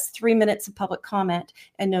presented at us, 3 minutes of public comment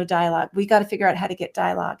and no dialogue. We got to figure out how to get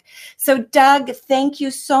dialogue. So Doug, thank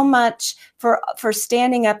you so much for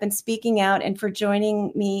standing up and speaking out and for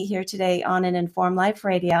joining me here today on an Informed Life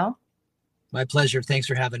Radio. My pleasure. Thanks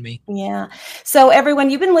for having me. Yeah. So everyone,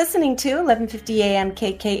 you've been listening to 1150 AM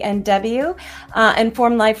KKNW,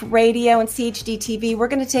 Informed Life Radio and CHD TV. We're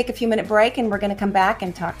going to take a few minute break and we're going to come back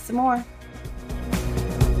and talk some more.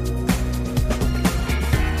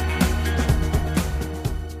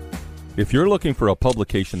 If you're looking for a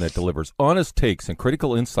publication that delivers honest takes and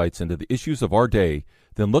critical insights into the issues of our day,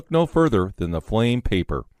 then look no further than The Flame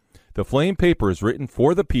Paper. The Flame Paper is written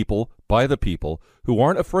for the people, by the people, who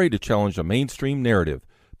aren't afraid to challenge a mainstream narrative,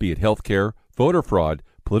 be it healthcare, voter fraud,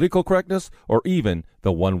 political correctness, or even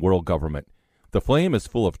the one world government. The Flame is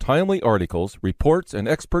full of timely articles, reports, and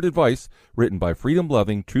expert advice written by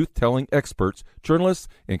freedom-loving, truth-telling experts, journalists,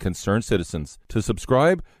 and concerned citizens. To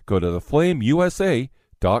subscribe, go to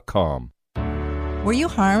theflameusa.com. Were you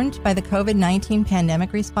harmed by the COVID-19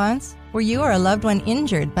 pandemic response? Were you or a loved one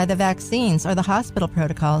injured by the vaccines or the hospital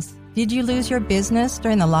protocols? Did you lose your business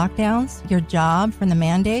during the lockdowns, your job from the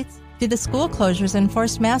mandates? Did the school closures and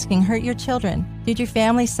forced masking hurt your children? Did your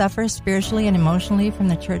family suffer spiritually and emotionally from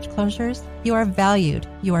the church closures? You are valued.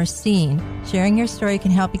 You are seen. Sharing your story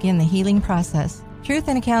can help begin the healing process. Truth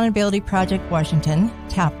and Accountability Project Washington,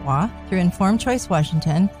 TAPWA, through Informed Choice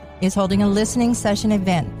Washington, is holding a listening session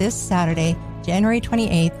event this Saturday, January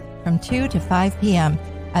 28th from 2 to 5 p.m.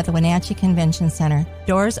 at the Wenatchee Convention Center.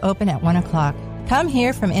 Doors open at 1 o'clock. Come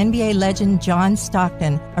hear from NBA legend John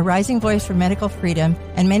Stockton, a rising voice for medical freedom,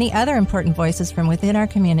 and many other important voices from within our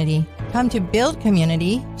community. Come to build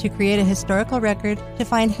community, to create a historical record, to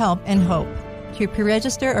find help and hope. To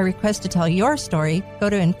pre-register or request to tell your story, go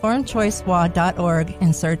to informedchoicewa.org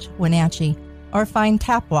and search Wenatchee, or find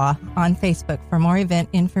TAPWA on Facebook for more event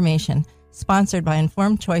information. Sponsored by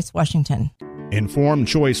Informed Choice Washington. Informed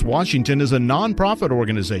Choice Washington is a nonprofit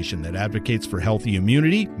organization that advocates for healthy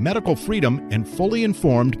immunity, medical freedom, and fully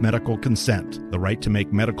informed medical consent. The right to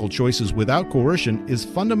make medical choices without coercion is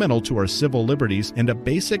fundamental to our civil liberties and a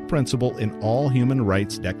basic principle in all human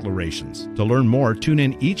rights declarations. To learn more, tune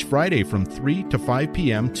in each Friday from 3 to 5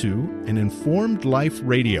 p.m. to An Informed Life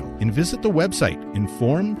Radio and visit the website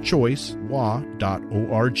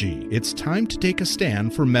informedchoicewa.org. It's time to take a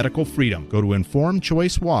stand for medical freedom. Go to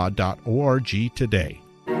informedchoicewa.org today.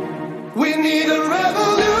 We need a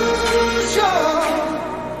revolution.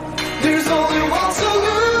 There's only one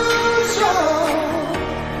solution.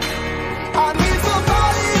 I need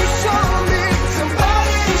somebody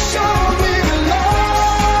to show me the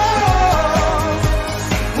love.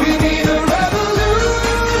 We need a revolution.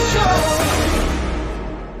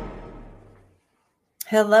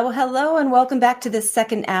 Hello, and welcome back to the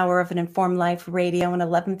second hour of An Informed Life Radio on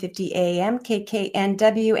 1150 AM,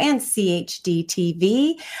 KKNW, and CHD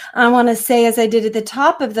TV. I want to say, as I did at the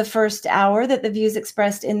top of the first hour, that the views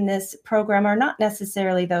expressed in this program are not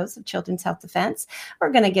necessarily those of Children's Health Defense.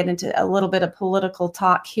 We're going to get into a little bit of political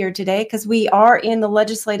talk here today because we are in the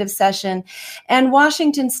legislative session, and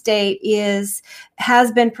Washington State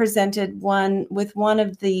has been presented with one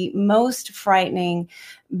of the most frightening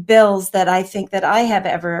bills that I think that I have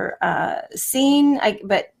ever seen.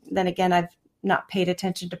 But then again, I've not paid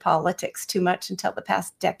attention to politics too much until the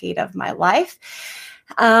past decade of my life.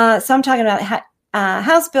 So I'm talking about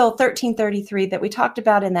House Bill 1333 that we talked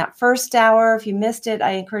about in that first hour. If you missed it,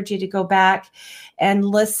 I encourage you to go back and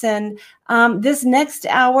listen. This next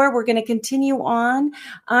hour, we're going to continue on.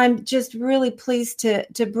 I'm just really pleased to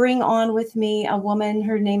bring on with me a woman.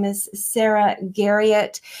 Her name is Sarah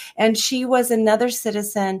Garriott, and she was another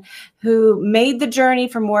citizen who made the journey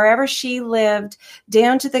from wherever she lived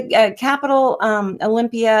down to the Capitol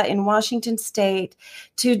Olympia in Washington State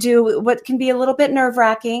to do what can be a little bit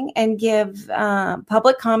nerve-wracking and give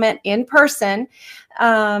public comment in person.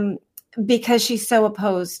 Because she's so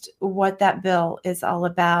opposed what that bill is all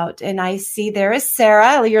about. And I see there is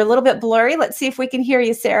Sarah. You're a little bit blurry. Let's see if we can hear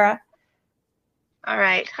you, Sarah. All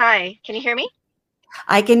right. Hi. Can you hear me?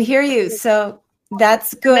 I can hear you. So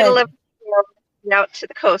that's good. Middle of out to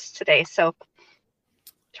the coast today. So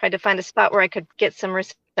tried to find a spot where I could get some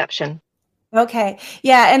reception. Okay.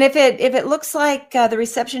 Yeah. And if it looks like the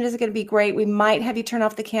reception isn't going to be great, we might have you turn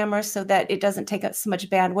off the camera so that it doesn't take up so much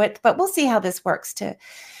bandwidth, but we'll see how this works to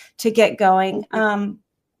get going.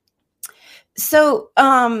 So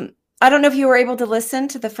I don't know if you were able to listen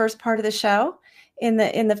to the first part of the show. In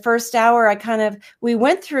the first hour, we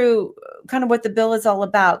went through kind of what the bill is all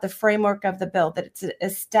about, the framework of the bill, that it's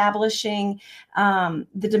establishing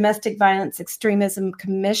the Domestic Violence Extremism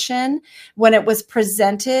Commission. When it was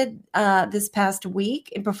presented this past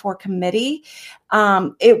week before committee,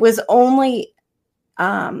 it was only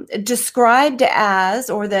described as,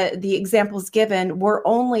 or the examples given were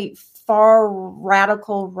only far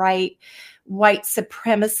radical right, white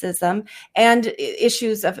supremacism, and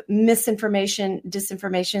issues of misinformation,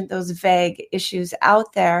 disinformation, those vague issues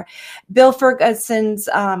out there. Bob Ferguson's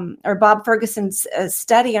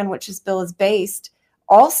study on which this bill is based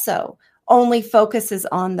also only focuses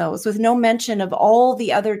on those, with no mention of all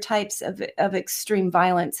the other types of extreme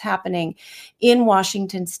violence happening in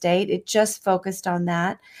Washington State. It just focused on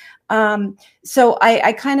that. So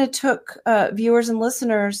I kind of took viewers and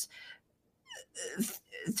listeners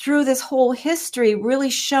through this whole history, really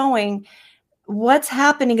showing what's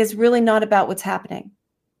happening is really not about what's happening.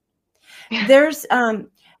 There's,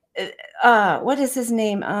 what is his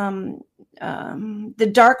name? The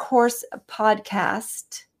Dark Horse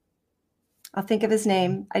podcast. I'll think of his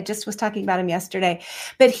name. I just was talking about him yesterday,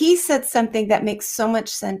 but he said something that makes so much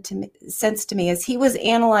sense to me as he was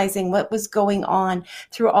analyzing what was going on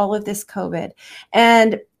through all of this COVID.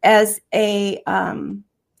 And as a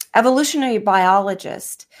evolutionary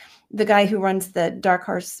biologist, the guy who runs the Dark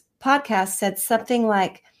Horse podcast said something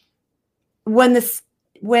like, when the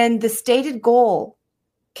stated goal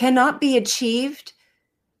cannot be achieved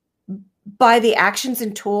by the actions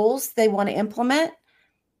and tools they want to implement,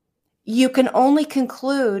 you can only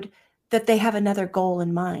conclude that they have another goal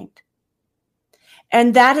in mind.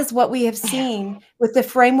 And that is what we have seen with the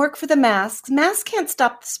framework for the masks. Masks can't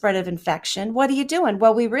stop the spread of infection. What are you doing?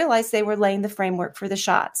 Well, we realized they were laying the framework for the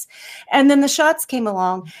shots. And then the shots came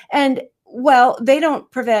along, and, well, they don't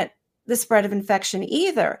prevent the spread of infection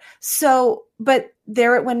either. So, but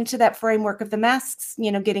there it went into that framework of the masks,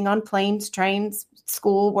 getting on planes, trains,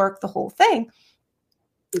 school, work, the whole thing.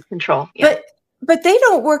 Control. Yeah. But they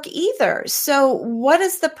don't work either. So what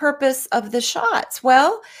is the purpose of the shots?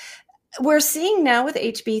 Well, we're seeing now with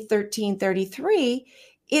HB 1333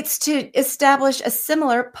 it's to establish a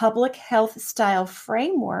similar public health style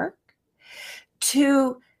framework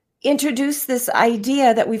to introduce this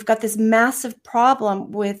idea that we've got this massive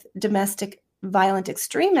problem with domestic violent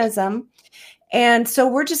extremism. And so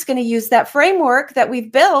we're just going to use that framework that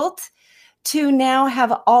we've built to now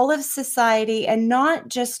have all of society, and not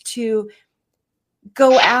just to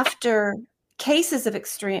go after cases of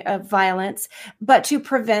extreme of violence, but to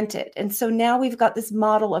prevent it. And so now we've got this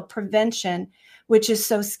model of prevention, which is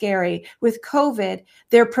so scary. With COVID,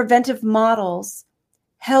 their preventive models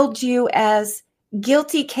held you as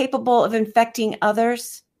guilty, capable of infecting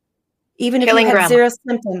others, even if you had zero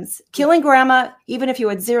symptoms. Killing grandma, even if you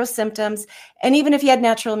had zero symptoms, and even if you had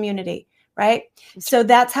natural immunity, right? So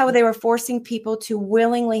that's how they were forcing people to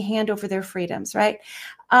willingly hand over their freedoms, right?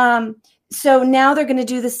 So now they're going to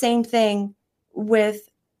do the same thing with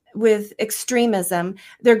extremism.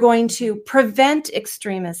 They're going to prevent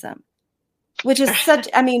extremism, which is such,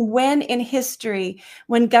 I mean, when in history,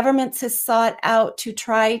 when governments have sought out to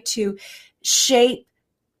try to shape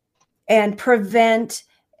and prevent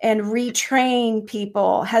and retrain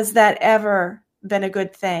people, has that ever been a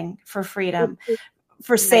good thing for freedom,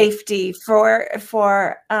 for safety, for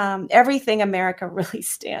everything America really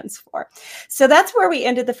stands for? So that's where we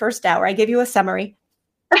ended the first hour. I gave you a summary.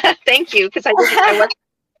 Thank you, because I wasn't,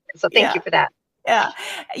 so thank you for that. Yeah,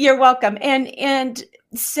 you're welcome. And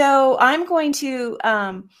so I'm going to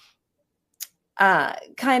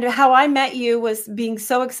kind of how I met you was being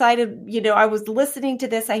so excited. You know, I was listening to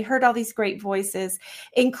this. I heard all these great voices,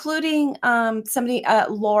 including somebody,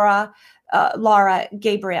 Laura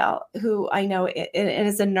Gabriel, who I know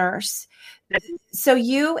is a nurse. So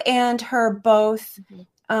you and her both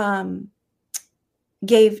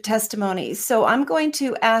gave testimonies. So I'm going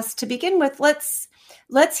to ask to begin with, let's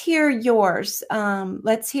hear yours.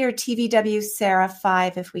 Let's hear TVW Sarah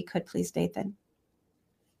 5, if we could, please, Nathan.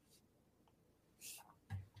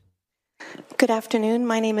 Good afternoon.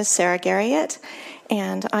 My name is Sarah Garriott,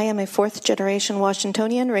 and I am a fourth-generation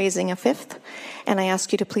Washingtonian raising a fifth, and I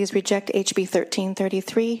ask you to please reject HB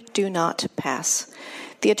 1333, do not pass.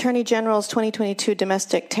 The Attorney General's 2022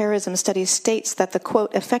 domestic terrorism study states that the,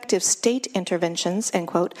 quote, effective state interventions, end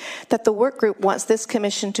quote, that the work group wants this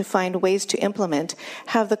commission to find ways to implement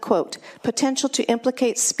have the, quote, potential to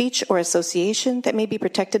implicate speech or association that may be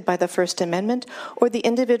protected by the First Amendment or the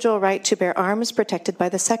individual right to bear arms protected by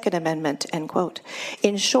the Second Amendment, end quote.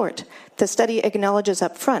 In short, the study acknowledges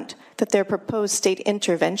up front that their proposed state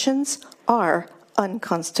interventions are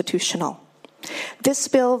unconstitutional. This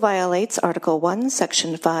bill violates Article 1,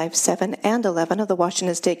 Section 5, 7, and 11 of the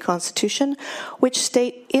Washington State Constitution, which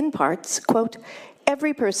state in parts, quote,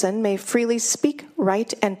 every person may freely speak,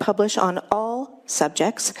 write, and publish on all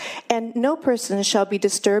subjects, and no person shall be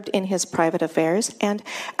disturbed in his private affairs, and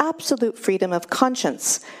absolute freedom of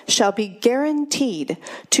conscience shall be guaranteed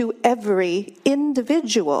to every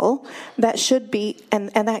individual. That should be,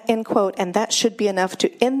 and that, end quote, and that should be enough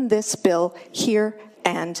to end this bill here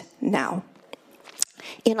and now.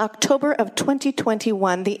 In October of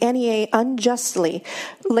 2021, the NEA unjustly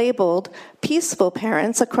labeled peaceful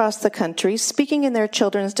parents across the country speaking in their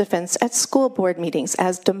children's defense at school board meetings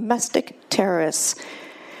as domestic terrorists.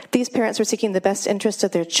 These parents were seeking the best interest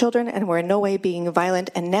of their children and were in no way being violent,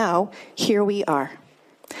 and now here we are.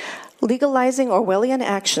 Legalizing Orwellian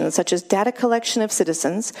actions such as data collection of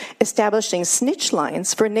citizens, establishing snitch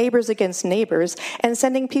lines for neighbors against neighbors, and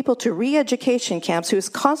sending people to re-education camps whose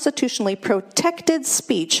constitutionally protected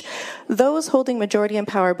speech those holding majority in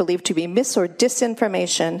power believe to be mis- or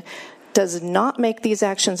disinformation does not make these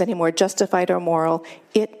actions any more justified or moral.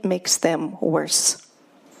 It makes them worse.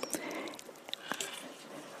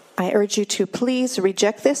 I urge you to please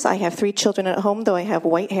reject this. I have 3 children at home, though I have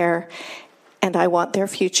white hair, and I want their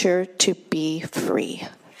future to be free.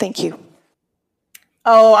 Thank you.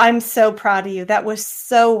 Oh, I'm so proud of you. That was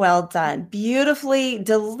so well done. Beautifully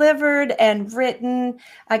delivered and written.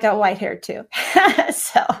 I got white hair too.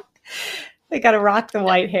 So we got to rock the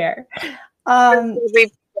white hair.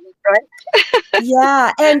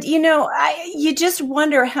 Yeah. And, you know, you just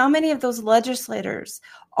wonder how many of those legislators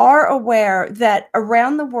are aware that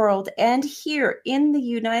around the world and here in the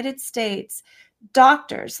United States,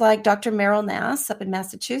 doctors like Dr. Meryl Nass up in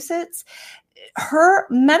Massachusetts, her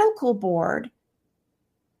medical board,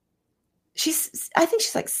 I think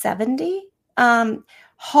she's like 70,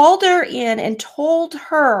 hauled her in and told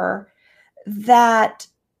her that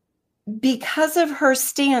because of her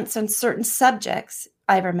stance on certain subjects,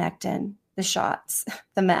 ivermectin, the shots,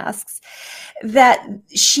 the masks, that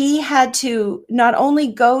she had to not only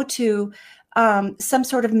go to some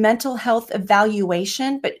sort of mental health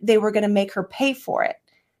evaluation, but they were going to make her pay for it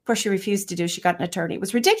Of course, she refused to do. She got an attorney. It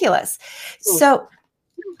was ridiculous. So,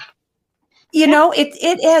 you know,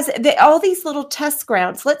 it has all these little test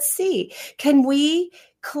grounds. Let's see. Can we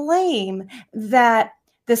claim that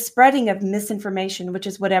the spreading of misinformation, which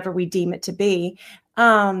is whatever we deem it to be,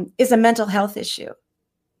 is a mental health issue?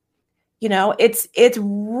 You know, it's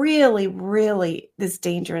really, really this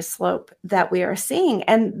dangerous slope that we are seeing.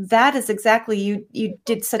 And that is exactly, you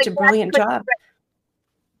did such a brilliant job.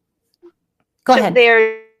 Go ahead.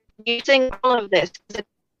 They're using all of this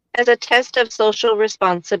as a test of social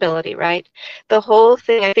responsibility, right? The whole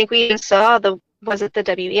thing, I think we even saw was it the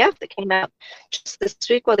WEF that came out just this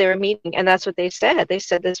week while they were meeting, and that's what they said. They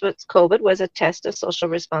said COVID was a test of social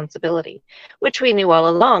responsibility, which we knew all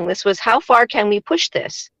along. This was, how far can we push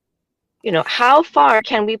this? You know, how far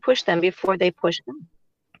can we push them before they push them?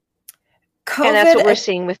 COVID, and that's what we're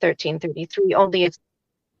seeing with 1333, only it's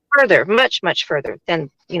further, much, much further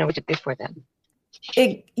than, we did before then.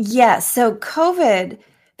 Yes. So COVID,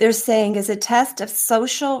 they're saying, is a test of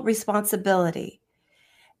social responsibility.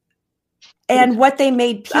 And what they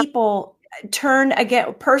made people turn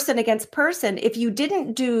person against person. If you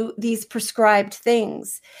didn't do these prescribed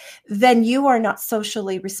things, then you are not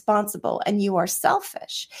socially responsible and you are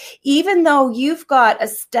selfish. Even though you've got a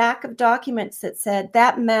stack of documents that said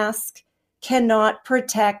that mask cannot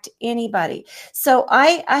protect anybody. So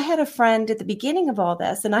I had a friend at the beginning of all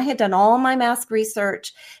this, and I had done all my mask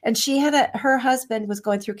research, and she had her husband was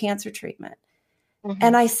going through cancer treatment. Mm-hmm.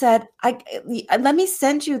 And I said, let me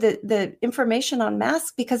send you the information on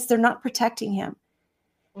masks because they're not protecting him.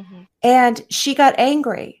 Mm-hmm. And she got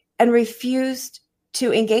angry and refused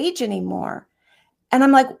to engage anymore. And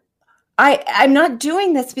I'm like, I'm not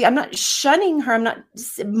doing this. I'm not shunning her. I'm not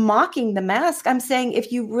mocking the mask. I'm saying,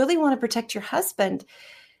 if you really want to protect your husband,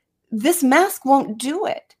 this mask won't do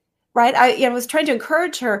it. Right. I was trying to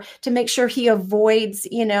encourage her to make sure he avoids,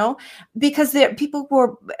 because people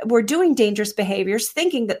were doing dangerous behaviors,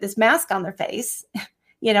 thinking that this mask on their face,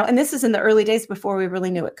 and this is in the early days before we really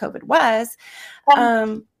knew what COVID was.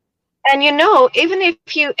 And even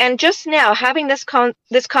and just now having this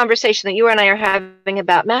conversation that you and I are having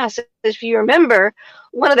about masks, if you remember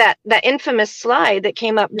one of that infamous slide that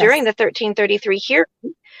came up during the 1333 hearing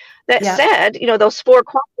that said, those 4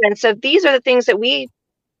 quadrants of these are the things that we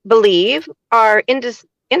believe are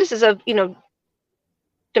indices of,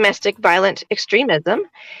 domestic violent extremism.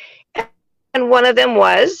 And one of them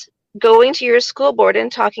was going to your school board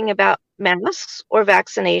and talking about masks or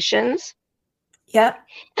vaccinations. Yeah.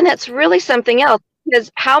 And that's really something else,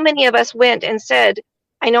 because how many of us went and said,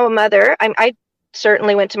 I know a mother, I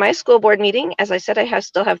certainly went to my school board meeting. As I said, I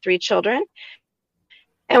still have 3 children.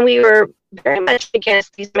 And we were very much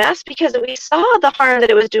against these masks because we saw the harm that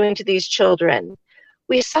it was doing to these children.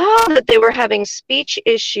 We saw that they were having speech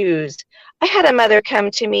issues. I had a mother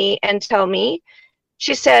come to me and tell me,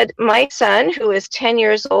 she said, my son, who is 10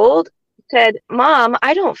 years old, said, Mom,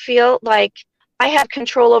 I don't feel like I have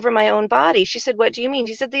control over my own body. She said, what do you mean?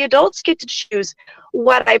 She said, the adults get to choose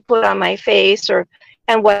what I put on my face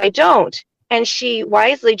and what I don't. And she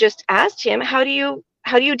wisely just asked him, how do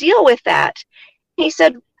you deal with that? He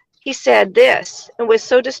said this, and was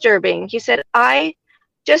so disturbing. He said, I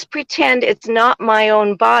just pretend it's not my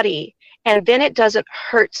own body, and then it doesn't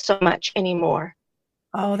hurt so much anymore.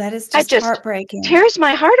 Oh, that is just heartbreaking. Tears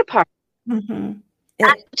my heart apart. Mm-hmm.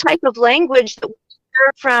 That's the type of language that we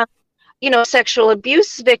hear from, sexual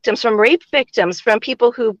abuse victims, from rape victims, from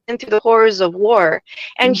people who've been through the horrors of war.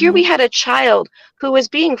 And here we had a child who was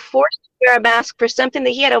being forced to wear a mask for something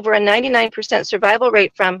that he had over a 99% survival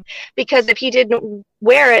rate from, because if he didn't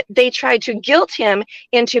wear it, they tried to guilt him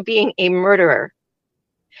into being a murderer.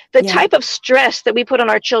 The type of stress that we put on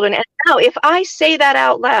our children. And now, if I say that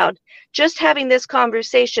out loud, just having this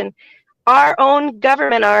conversation, our own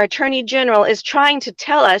government, our attorney general, is trying to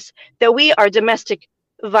tell us that we are domestic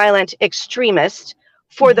violent extremists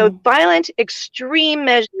for the violent extreme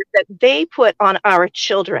measures that they put on our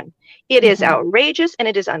children. It is outrageous, and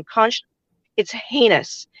it is unconscionable. It's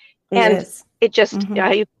heinous. It just,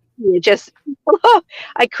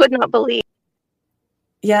 I could not believe.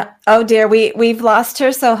 Yeah. Oh dear, we've lost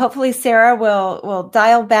her. So hopefully Sarah will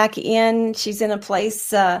dial back in. She's in a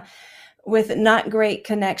place with not great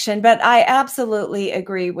connection, but I absolutely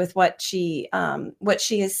agree with what she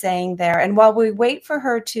is saying there. And while we wait for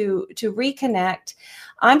her to reconnect,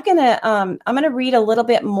 I'm gonna read a little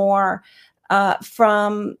bit more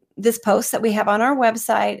from this post that we have on our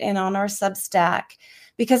website and on our Substack,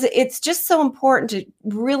 because it's just so important to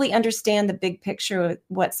really understand the big picture of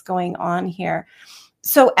what's going on here.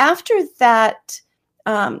 So after that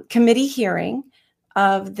committee hearing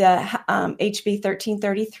of the HB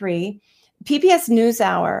 1333, PBS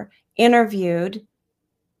NewsHour interviewed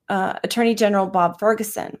Attorney General Bob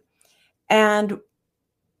Ferguson, and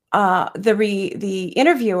the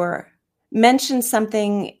interviewer mentioned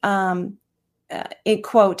something.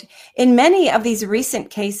 Quote, in many of these recent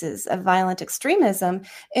cases of violent extremism,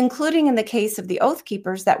 including in the case of the Oath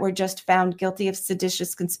Keepers that were just found guilty of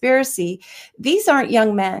seditious conspiracy, these aren't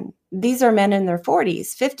young men. These are men in their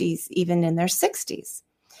 40s, 50s, even in their 60s.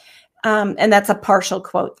 And that's a partial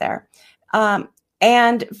quote there.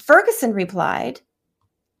 And Ferguson replied,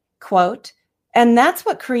 quote, and that's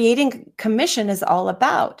what creating a commission is all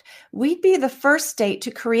about. We'd be the first state to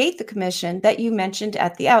create the commission that you mentioned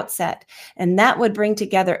at the outset, and that would bring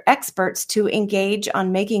together experts to engage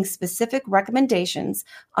on making specific recommendations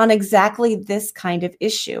on exactly this kind of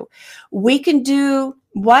issue. What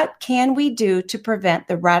can we do to prevent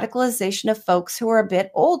the radicalization of folks who are a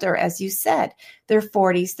bit older, as you said, their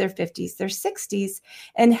 40s, their 50s, their 60s,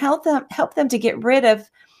 and help them to get rid of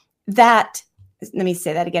that. Let me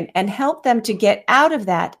say that again, and help them to get out of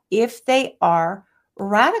that if they are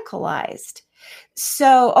radicalized.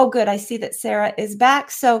 So, oh, good. I see that Sarah is back.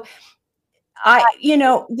 So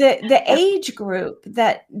the age group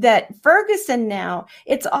that Ferguson now,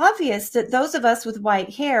 it's obvious that those of us with white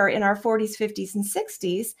hair in our 40s, 50s, and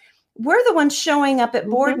 60s, we're the ones showing up at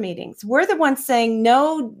board meetings. We're the ones saying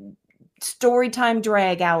no story time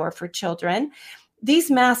drag hour for children.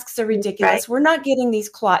 These masks are ridiculous. Right. We're not getting these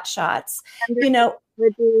clot shots.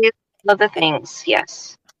 Other things,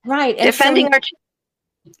 yes. Right. And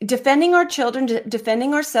defending our children,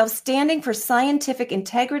 defending ourselves, standing for scientific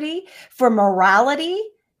integrity, for morality,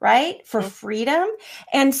 right? For freedom.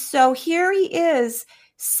 And so here he is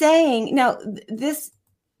saying, now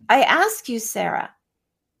I ask you, Sarah,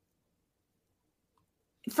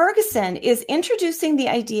 Ferguson is introducing the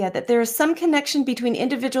idea that there is some connection between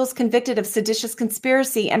individuals convicted of seditious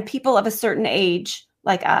conspiracy and people of a certain age,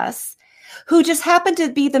 like us, who just happen to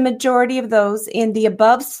be the majority of those in the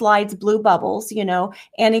above slides blue bubbles,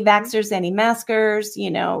 anti-vaxxers, anti-maskers,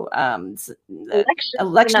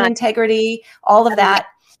 election integrity, all of that,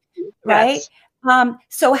 right?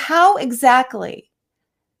 So how exactly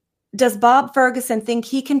does Bob Ferguson think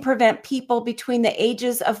he can prevent people between the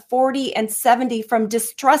ages of 40 and 70 from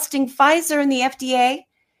distrusting Pfizer and the FDA?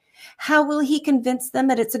 How will he convince them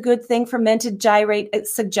that it's a good thing for men to gyrate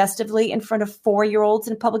suggestively in front of 4-year-olds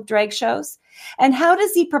in public drag shows? And how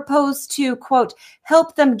does he propose to, quote,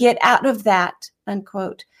 help them get out of that,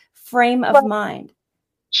 unquote, frame of mind?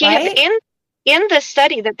 Right? In the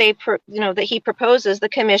study that that he proposes the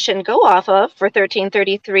commission go off of for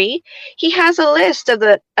 1333, he has a list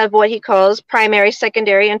of what he calls primary,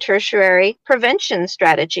 secondary, and tertiary prevention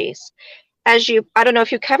strategies. I don't know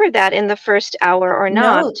if you covered that in the first hour or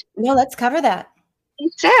not. No, let's cover that.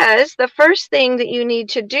 He says the first thing that you need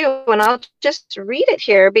to do, and I'll just read it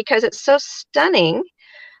here because it's so stunning.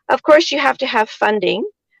 Of course, you have to have funding.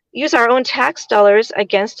 Use our own tax dollars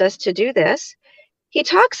against us to do this. He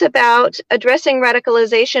talks about addressing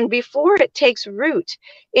radicalization before it takes root,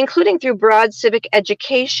 including through broad civic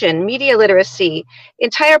education, media literacy,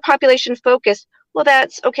 entire population focus. Well,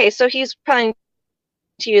 that's okay. So he's planning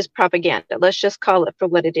to use propaganda. Let's just call it for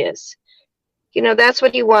what it is. That's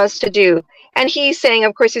what he wants to do. And he's saying,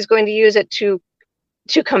 of course, he's going to use it to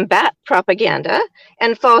combat propaganda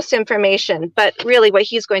and false information. But really what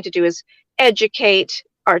he's going to do is educate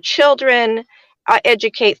our children,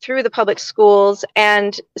 educate through the public schools,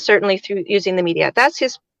 and certainly through using the media. That's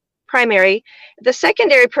his primary. The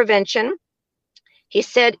secondary prevention, he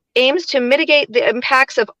said, aims to mitigate the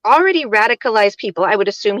impacts of already radicalized people. I would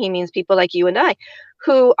assume he means people like you and I,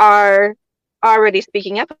 who are already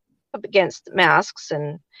speaking up against masks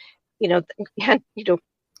and,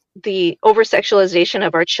 the over-sexualization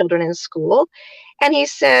of our children in school. And he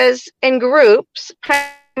says in groups,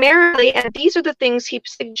 primarily, and these are the things he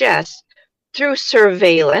suggests, through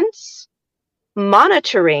surveillance,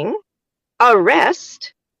 monitoring,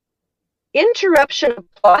 arrest, interruption of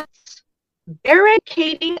plots,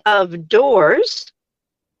 barricading of doors,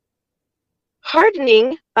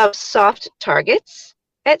 hardening of soft targets,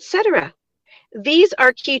 etc. These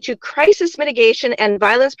are key to crisis mitigation and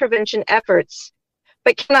violence prevention efforts,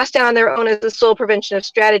 but cannot stand on their own as the sole prevention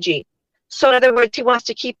strategy. So in other words, he wants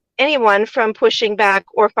to keep anyone from pushing back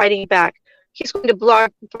or fighting back. He's going to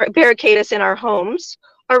barricade us in our homes,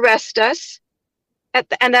 arrest us,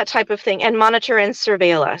 and that type of thing, and monitor and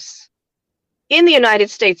surveil us in the United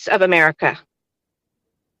States of America.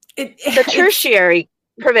 The tertiary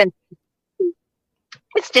prevention.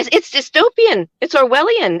 It's dystopian. It's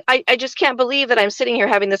Orwellian. I just can't believe that I'm sitting here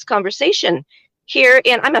having this conversation here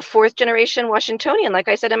in, I'm a 4th generation Washingtonian, like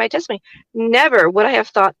I said in my testimony. Never would I have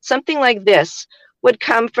thought something like this would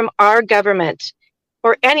come from our government,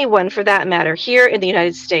 or anyone for that matter, here in the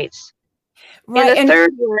United States. Right. And the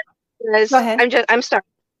third one is, Go ahead. I'm sorry.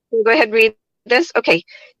 Go ahead and read this. Okay.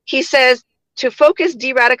 He says to focus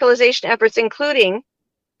de-radicalization efforts, including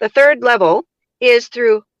the third level, is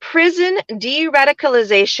through prison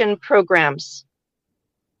de-radicalization programs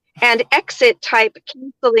and exit type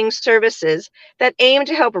counseling services that aim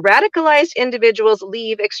to help radicalized individuals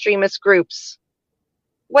leave extremist groups.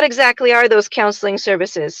 What exactly are those counseling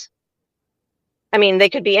services? I mean, they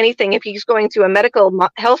could be anything. If he's going through a medical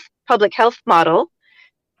public health model,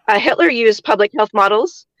 Hitler used public health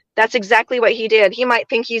models. That's exactly what he did. He might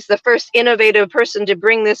think he's the first innovative person to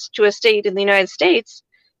bring this to a state in the United States.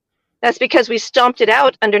 That's because we stomped it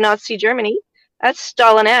out under Nazi Germany. That's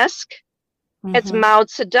Stalin-esque. It's Mao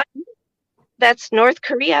Zedong. That's North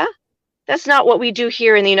Korea. That's not what we do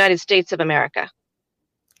here in the United States of America.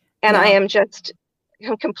 And I am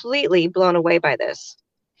I'm completely blown away by this.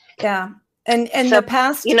 Yeah. And So, the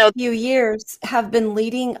past few years have been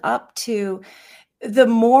leading up to the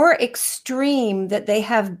more extreme that they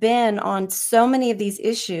have been on so many of these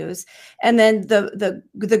issues. And then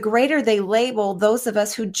the greater they label those of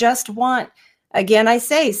us who just want, again, I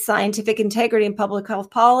say scientific integrity and public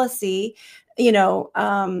health policy, fair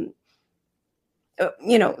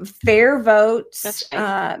votes,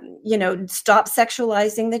 stop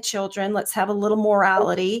sexualizing the children. Let's have a little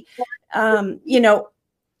morality. And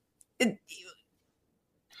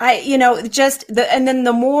then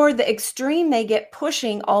the more the extreme they get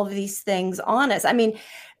pushing all of these things on us. I mean,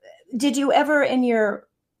 did you ever in your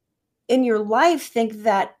life think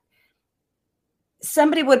that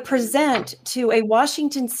somebody would present to a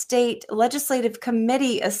Washington State legislative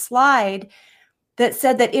committee a slide that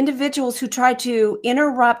said that individuals who try to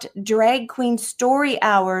interrupt drag queen story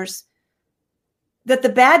hours, that the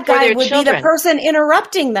bad guy would be the person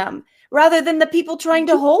interrupting them rather than the people trying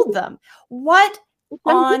to hold them? What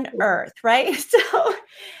on earth, right? So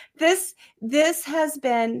this has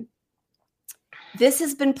been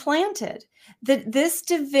planted, that this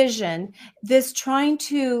division, this trying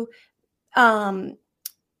to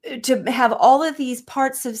have all of these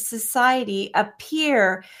parts of society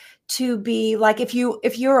appear to be like, if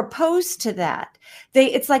you're opposed to that,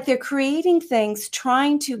 it's like they're creating things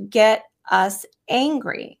trying to get us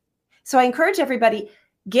angry. So I encourage everybody,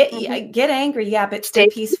 get angry, but stay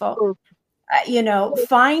peaceful.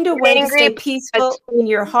 Find a way to stay peaceful in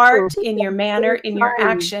your heart, in your manner, in your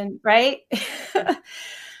action, right?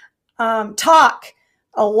 Talk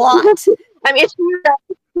a lot. I mean, if you're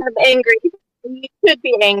angry, you should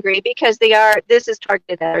be angry because this is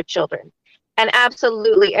targeted at our children. And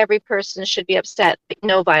absolutely every person should be upset.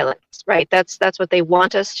 No violence, right? That's what they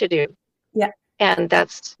want us to do. Yeah. And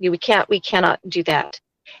we cannot do that.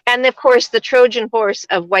 And of course, the Trojan horse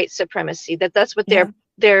of white supremacy, that's what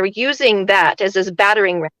they're using that as this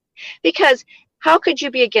battering ram. Because how could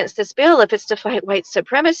you be against this bill if it's to fight white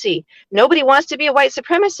supremacy? Nobody wants to be a white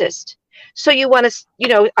supremacist. So you want to,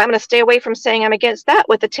 I'm going to stay away from saying I'm against that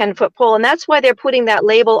with a 10-foot pole. And that's why they're putting that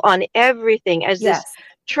label on everything as this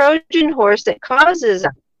Trojan horse that causes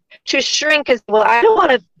us to shrink. Because, I don't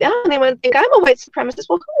want anyone to think I'm a white supremacist.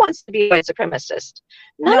 Well, who wants to be a white supremacist?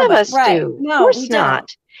 None of us do. No, of course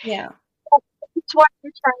not. Yeah. That's why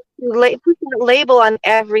you're trying to put that label on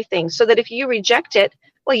everything so that if you reject it,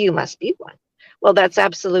 well, you must be one. Well, that's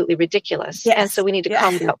absolutely ridiculous. Yes. And so we need to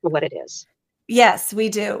call it out for what it is. Yes, we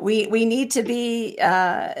do. We need to be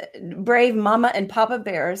brave mama and papa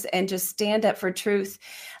bears and just stand up for truth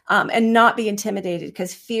and not be intimidated,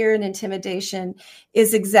 because fear and intimidation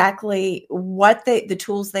is exactly what the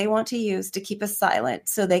tools they want to use to keep us silent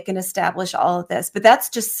so they can establish all of this. But that's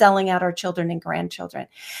just selling out our children and grandchildren.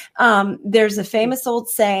 There's a famous old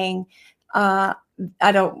saying,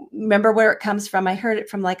 I don't remember where it comes from. I heard it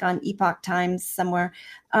from on Epoch Times somewhere,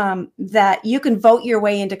 that you can vote your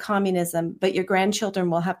way into communism, but your grandchildren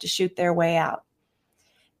will have to shoot their way out.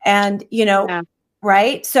 And,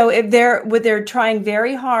 right. So if they're trying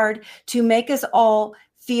very hard to make us all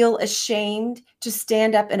feel ashamed to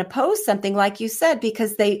stand up and oppose something, like you said,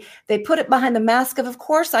 because they put it behind the mask of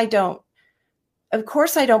course I don't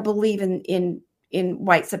believe in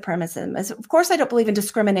white supremacism. Of course I don't believe in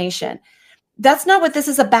discrimination. That's not what this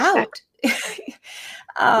is about.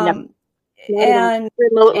 No,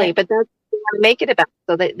 remotely, but that's what they want to make it about.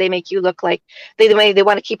 So they make you look like they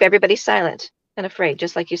want to keep everybody silent and afraid,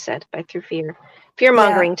 just like you said, through fear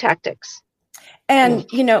mongering tactics. And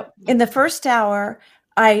in the first hour,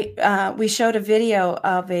 we showed a video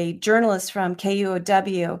of a journalist from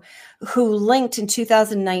KUOW who linked in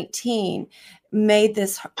 2019, made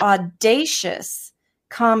this audacious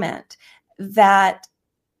comment that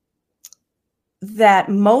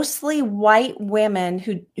mostly white women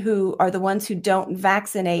who are the ones who don't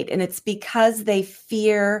vaccinate, and it's because they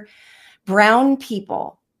fear brown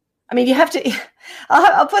people. I mean, you have to,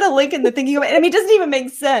 I'll put a link in the thinking. I mean, it doesn't even make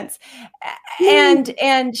sense.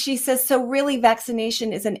 And she says, so really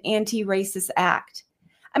vaccination is an anti-racist act.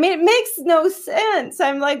 I mean, it makes no sense.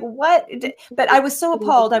 I'm like, what? But I was so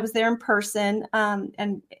appalled. I was there in person.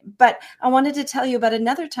 But I wanted to tell you about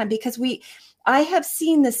another time, because I have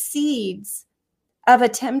seen the seeds of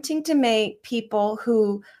attempting to make people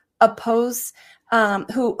who oppose,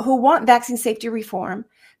 who want vaccine safety reform,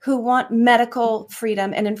 who want medical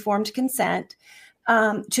freedom and informed consent,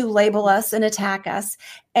 to label us and attack us.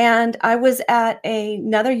 And I was at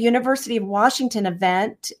another University of Washington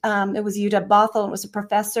event. It was UW Bothell. It was a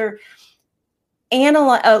professor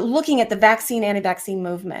looking at the anti-vaccine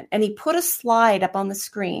movement. And he put a slide up on the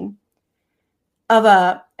screen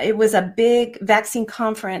it was a big vaccine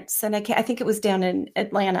conference. And I think it was down in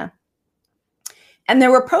Atlanta. And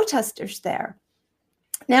there were protesters there.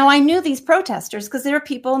 Now, I knew these protesters because there are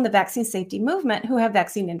people in the vaccine safety movement who have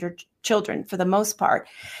vaccine-injured children for the most part.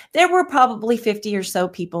 There were probably 50 or so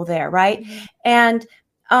people there, right? Mm-hmm.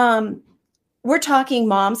 And we're talking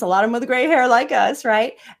moms, a lot of them with gray hair like us,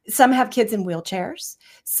 right? Some have kids in wheelchairs.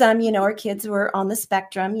 Some, our kids were on the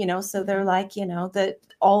spectrum, so they're like,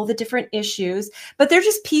 all the different issues. But they're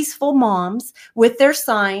just peaceful moms with their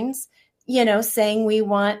signs, saying we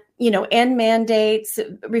want, end mandates,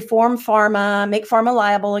 reform pharma, make pharma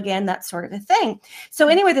liable again, that sort of a thing. So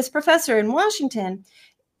anyway, this professor in Washington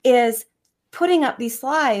is putting up these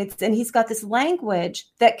slides, and he's got this language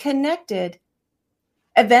that connected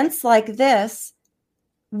events like this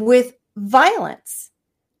with violence.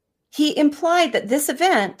 He implied that this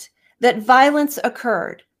event, that violence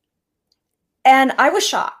occurred. And I was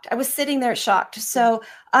shocked. I was sitting there shocked. So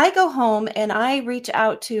I go home and I reach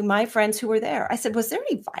out to my friends who were there. I said, was there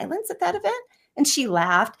any violence at that event? And she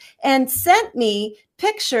laughed and sent me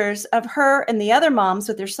pictures of her and the other moms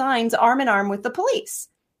with their signs arm in arm with the police.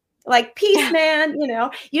 Like, peace, man.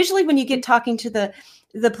 Usually when you get talking to the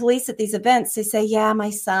police at these events, they say, yeah,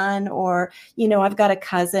 my son, or, I've got a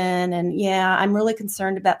cousin, and yeah, I'm really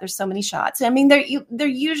concerned about there's so many shots. I mean, they're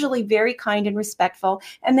usually very kind and respectful,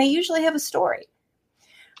 and they usually have a story.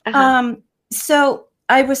 Uh-huh. So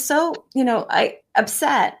I was so,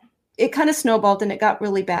 upset. It kind of snowballed, and it got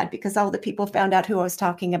really bad because all the people found out who I was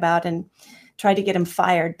talking about and tried to get him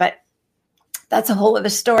fired. But that's a whole other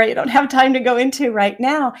story I don't have time to go into right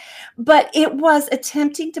now. But it was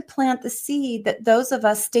attempting to plant the seed that those of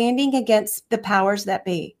us standing against the powers that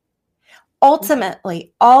be.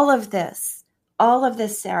 Ultimately, all of this,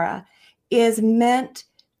 Sarah, is meant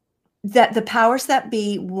that the powers that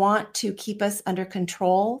be want to keep us under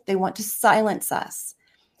control. They want to silence us.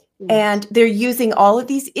 And they're using all of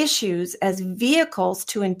these issues as vehicles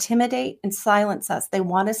to intimidate and silence us. They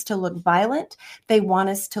want us to look violent. They want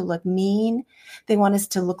us to look mean. They want us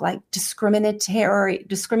to look like discriminatory,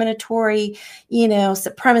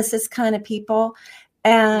 supremacist kind of people.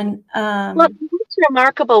 And what's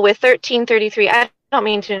remarkable with 1333, I don't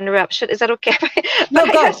mean to interrupt. Is that okay? No,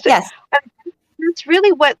 go ahead. Yes. That's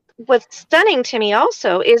really what's stunning to me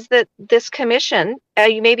also is that this commission,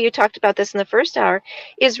 maybe you talked about this in the first hour,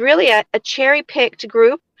 is really a cherry-picked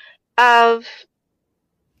group of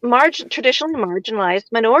traditionally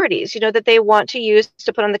marginalized minorities, that they want to use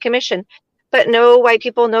to put on the commission. But no white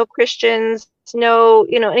people, no Christians, no,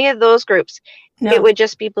 any of those groups. No. It would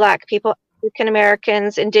just be Black people, African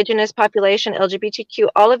Americans, indigenous population, LGBTQ,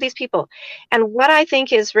 all of these people. And what I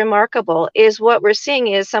think is remarkable is what we're seeing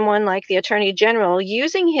is someone like the Attorney General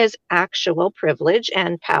using his actual privilege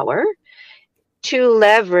and power to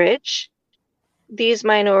leverage these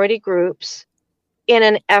minority groups in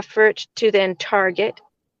an effort to then target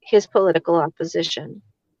his political opposition.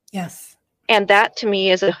 Yes. And that to me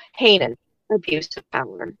is a heinous abuse of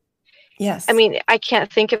power. Yes. I mean, I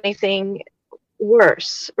can't think of anything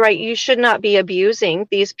worse, right? You should not be abusing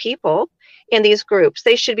these people in these groups.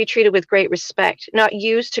 They should be treated with great respect, not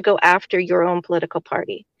used to go after your own political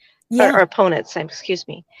party or opponents, excuse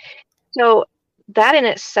me. So that in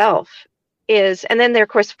itself is, and then they're of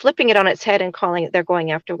course flipping it on its head and calling it, they're going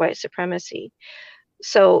after white supremacy.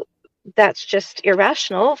 So that's just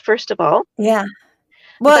irrational, first of all. Yeah.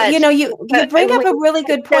 Well, you bring up a really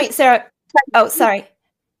good point, Sarah. Oh, sorry.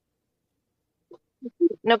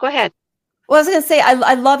 No, go ahead. Well, I was going to say,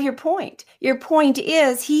 I love your point. Your point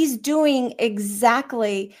is he's doing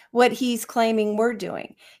exactly what he's claiming we're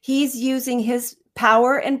doing. He's using his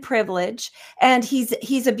power and privilege, and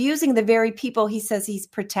he's abusing the very people he says he's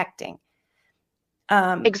protecting.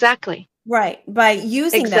 Exactly. Right. By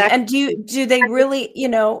using them. And do they really,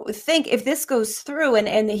 think if this goes through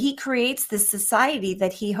and he creates this society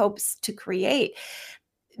that he hopes to create,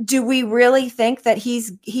 do we really think that he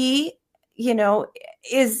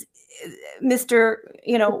is Mr.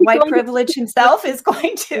 white privilege himself is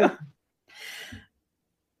going to?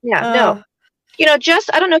 Yeah, no. I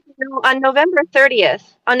don't know if you know, on November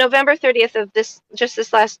 30th of this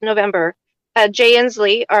last November, Jay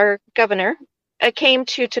Inslee, our governor, came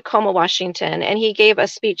to Tacoma, Washington, and he gave a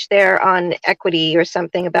speech there on equity or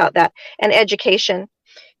something about that and education.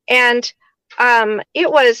 And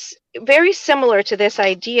it was very similar to this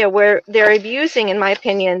idea where they're abusing, in my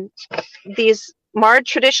opinion, these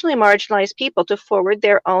traditionally marginalized people to forward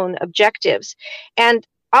their own objectives. And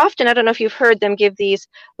often, I don't know if you've heard them give these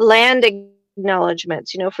land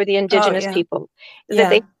acknowledgements, for the indigenous people that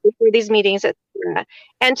they do for these meetings, etc.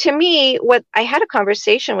 And to me, I had a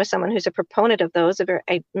conversation with someone who's a proponent of those.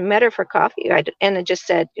 I met her for coffee, and I just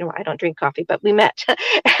said, I don't drink coffee, but we met,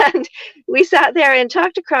 and we sat there and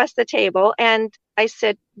talked across the table. And I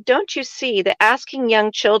said, don't you see that asking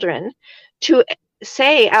young children to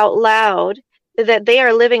say out loud that they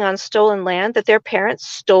are living on stolen land, that their parents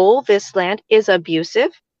stole this land, is abusive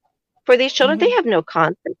for these children? Mm-hmm. They have no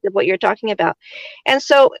concept of what you're talking about. And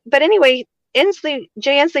so, but anyway, Jay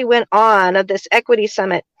Inslee went on of this equity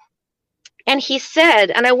summit, and he said,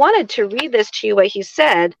 and I wanted to read this to you, what he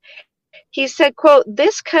said. He said, quote,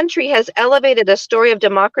 "This country has elevated a story of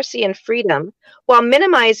democracy and freedom while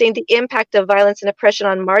minimizing the impact of violence and oppression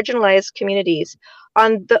on marginalized communities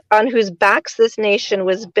on whose backs this nation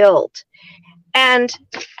was built." And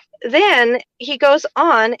then he goes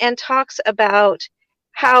on and talks about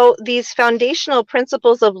how these foundational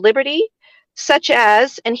principles of liberty, such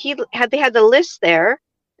as, and they had the list there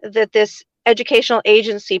that this educational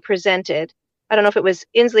agency presented. I don't know if it was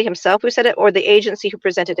Inslee himself who said it or the agency who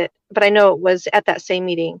presented it, but I know it was at that same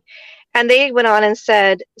meeting. And they went on and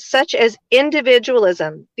said, such as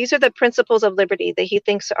individualism. These are the principles of liberty that he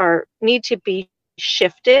thinks need to be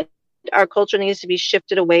shifted. Our culture needs to be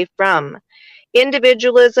shifted away from.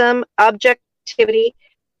 Individualism, objectivity,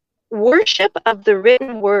 worship of the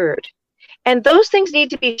written word. And those things need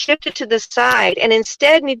to be shifted to the side and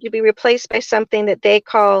instead need to be replaced by something that they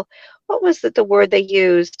call, what was the word they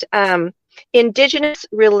used? Indigenous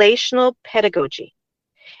relational pedagogy.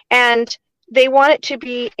 And they want it to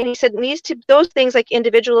be, and he said, those things like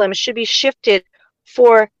individualism should be shifted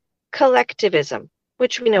for collectivism,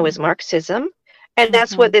 which we know is Marxism. And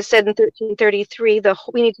that's what they said in 1333,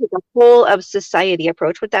 we need to take a whole of society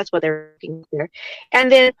approach, but that's what they're looking for.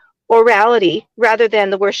 And then orality rather than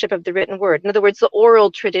the worship of the written word. In other words, the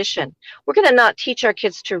oral tradition. We're going to not teach our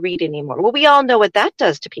kids to read anymore. Well, we all know what that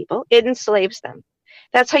does to people. It enslaves them.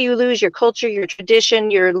 That's how you lose your culture, your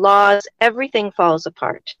tradition, your laws. Everything falls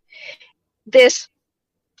apart.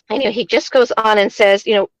 He just goes on and says,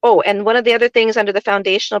 and one of the other things under the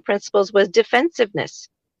foundational principles was defensiveness.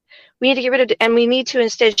 We need to get rid of, and we need to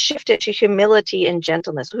instead shift it to humility and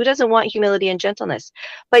gentleness. Who doesn't want humility and gentleness?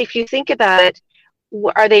 But if you think about it,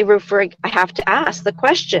 are they referring? I have to ask the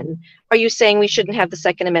question: are you saying we shouldn't have the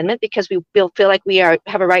Second Amendment because we feel like we have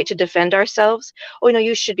a right to defend ourselves? Oh no,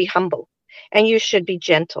 you should be humble and you should be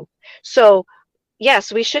gentle. So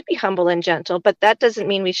yes, we should be humble and gentle, but that doesn't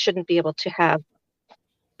mean we shouldn't be able to have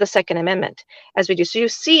the Second Amendment as we do. So you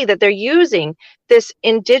see that they're using this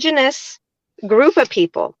indigenous group of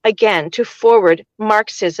people again to forward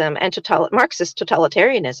Marxism and Marxist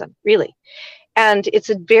totalitarianism, really. And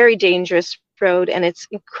it's a very dangerous road, and it's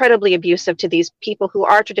incredibly abusive to these people who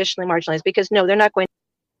are traditionally marginalized, because no, they're not going.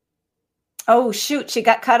 Oh shoot, she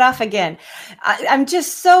got cut off again. I'm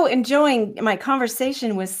just so enjoying my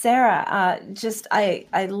conversation with Sarah.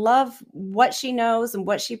 I love what she knows and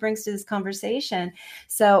what she brings to this conversation.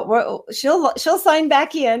 So she'll sign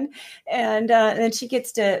back in, and then she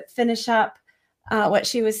gets to finish up what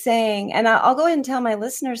she was saying. And I'll go ahead and tell my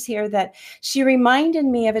listeners here that she reminded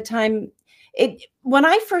me of a time when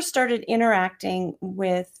I first started interacting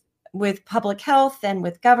with public health and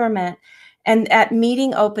with government, and at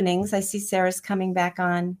meeting openings. I see Sarah's coming back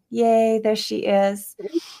on. Yay, there she is.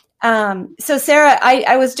 So Sarah,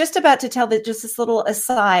 I was just about to tell just this little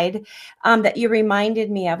aside that you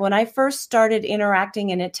reminded me of. When I first started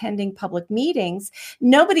interacting and attending public meetings,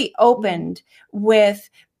 nobody opened with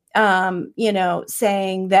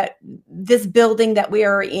saying that this building that we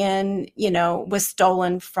are in, was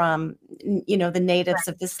stolen from the natives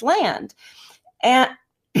of this land. And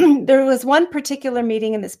there was one particular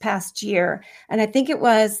meeting in this past year, and I think it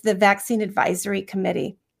was the Vaccine Advisory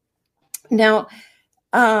Committee. Now,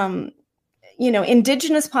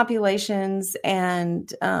 indigenous populations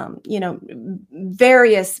and,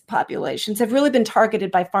 various populations have really been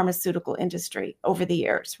targeted by pharmaceutical industry over the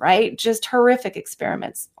years, right? Just horrific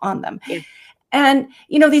experiments on them. Yeah. And,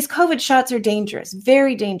 these COVID shots are dangerous,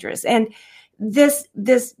 very dangerous. And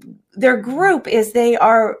their group is they've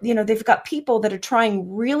got people that are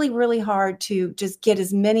trying really, really hard to just get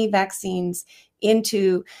as many vaccines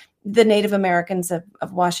into the Native Americans of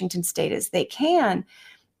Washington State as they can.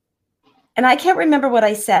 And I can't remember what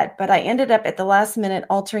I said, but I ended up at the last minute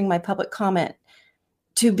altering my public comment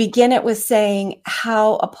to begin it with saying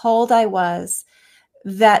how appalled I was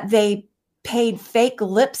that they paid fake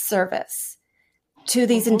lip service to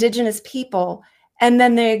these indigenous people. And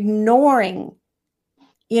then they're ignoring,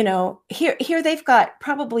 here they've got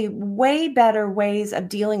probably way better ways of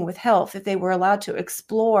dealing with health if they were allowed to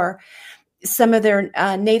explore some of their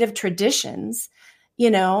native traditions.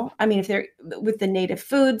 If they're with the native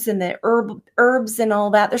foods and the herbs and all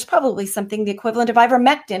that, there's probably something the equivalent of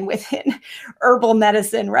ivermectin within herbal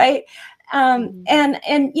medicine, right?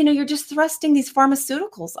 And you're just thrusting these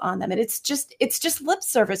pharmaceuticals on them, and it's just lip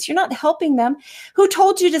service. You're not helping them. Who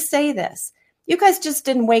told you to say this? You guys just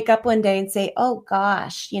didn't wake up one day and say, "Oh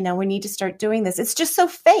gosh, we need to start doing this." It's just so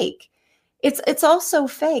fake. It's all so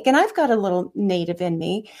fake. And I've got a little native in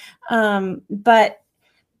me, but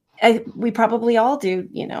we probably all do.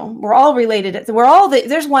 We're all related.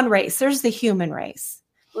 There's one race. There's the human race.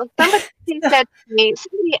 Well, somebody said to me,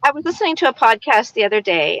 I was listening to a podcast the other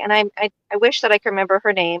day, and I wish that I could remember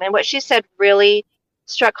her name. And what she said really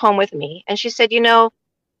struck home with me. And she said,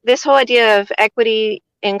 this whole idea of equity,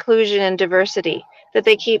 inclusion, and diversity that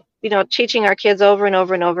they keep, teaching our kids over and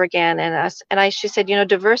over and over again. She said,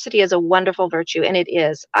 diversity is a wonderful virtue, and it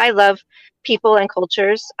is. I love people and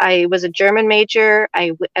cultures. I was a German major,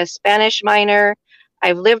 a Spanish minor.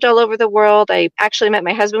 I've lived all over the world. I actually met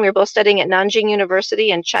my husband. We were both studying at Nanjing University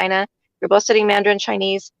in China. We were both studying Mandarin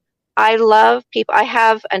Chinese. I love people. I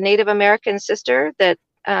have a Native American sister that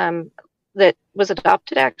was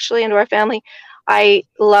adopted actually into our family. I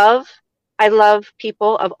love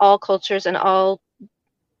people of all cultures and all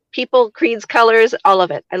people, creeds, colors, all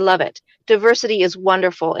of it. I love it. Diversity is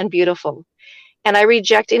wonderful and beautiful. And I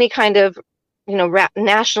reject any kind of,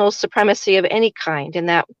 national supremacy of any kind in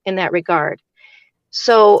that regard.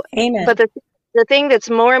 So, Amen. But the thing that's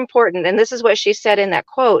more important, and this is what she said in that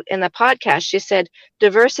quote in the podcast, she said,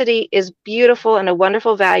 diversity is beautiful and a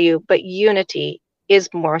wonderful value, but unity is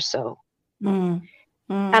more so. And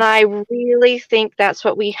I really think that's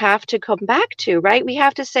what we have to come back to, right? We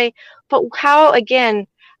have to say, but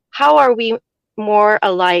how are we more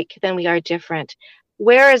alike than we are different?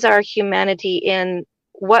 Where is our humanity in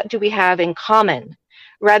what do we have in common?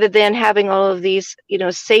 Rather than having all of these,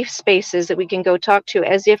 safe spaces that we can go talk to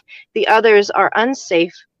as if the others are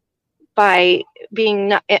unsafe by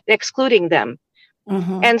excluding them.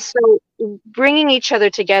 Mm-hmm. And so bringing each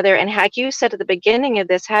other together, and like you said at the beginning of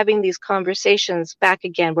this, having these conversations back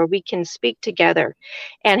again where we can speak together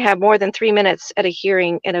and have more than 3 minutes at a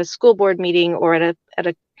hearing, at a school board meeting, or at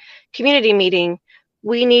a community meeting.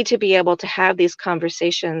 We need to be able to have these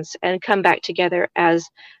conversations and come back together as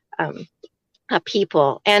a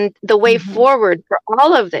people. And the way forward for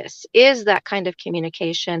all of this is that kind of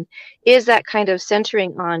communication, is that kind of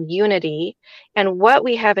centering on unity and what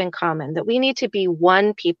we have in common, that we need to be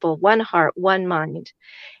one people, one heart, one mind,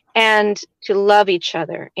 and to love each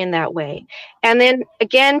other in that way. And then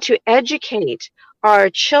again, to educate our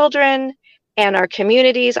children and our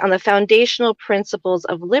communities on the foundational principles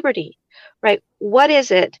of liberty, right? What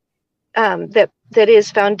is it that is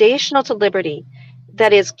foundational to liberty,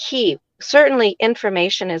 that is key? Certainly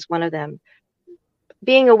information is one of them.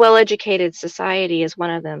 Being a well-educated society is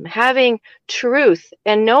one of them. Having truth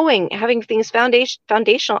and having things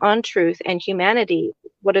foundational on truth and humanity,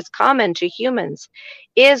 what is common to humans,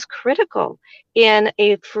 is critical in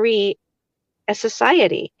a free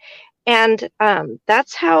society. And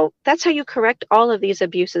that's how you correct all of these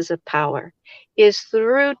abuses of power, is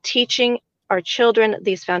through teaching our children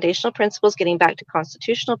these foundational principles, getting back to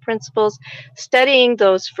constitutional principles, studying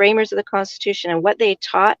those framers of the Constitution and what they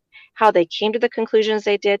taught, how they came to the conclusions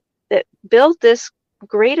they did, that built this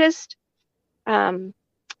greatest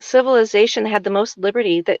civilization, had the most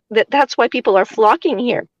liberty. That's why people are flocking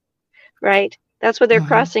here, right? That's why they're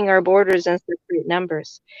crossing our borders in such great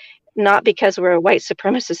numbers, not because we're a white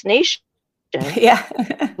supremacist nation. Yeah,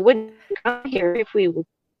 wouldn't come here if we would.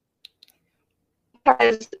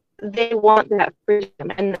 Because they want that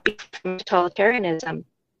freedom and from totalitarianism.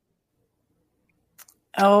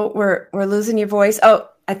 Oh, we're losing your voice. Oh,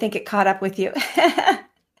 I think it caught up with you.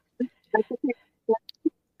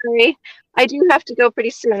 Sorry, I do have to go pretty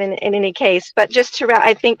soon in any case, but just to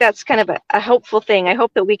I think that's kind of a hopeful thing. I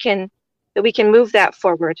hope that we can move that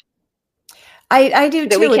forward. I do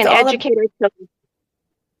that too. We can It's educate our children.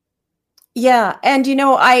 Yeah. And, you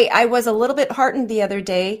know, I was a little bit heartened the other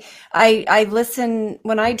day. I listen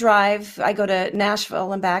when I drive, I go to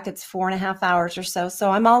Nashville and back. It's 4.5 hours or so. So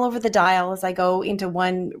I'm all over the dial as I go into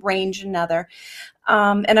one range and another.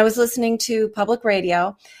 And I was listening to public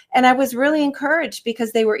radio, and I was really encouraged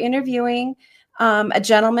because they were interviewing a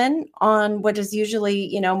gentleman on what is usually,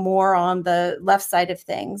 you know, more on the left side of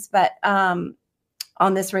things, but on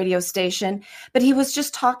this radio station. But he was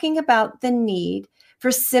just talking about the need for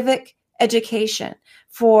civic education,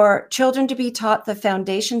 for children to be taught the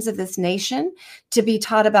foundations of this nation, to be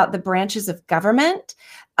taught about the branches of government,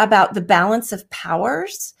 about the balance of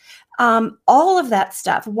powers, all of that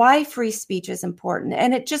stuff, why free speech is important.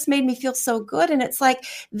 And it just made me feel so good. And it's like,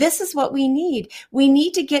 this is what we need. We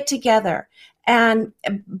need to get together and,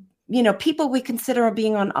 you know, people we consider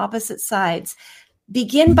being on opposite sides,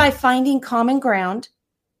 begin by finding common ground,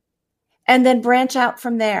 and then branch out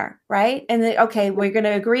from there, right? And then, okay, we're going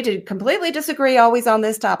to agree to completely disagree always on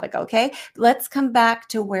this topic, okay? Let's come back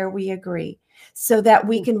to where we agree so that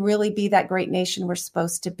we can really be that great nation we're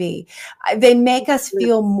supposed to be. They make us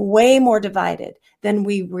feel way more divided than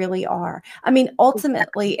we really are. I mean,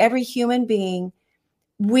 ultimately, every human being,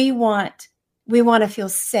 we want to feel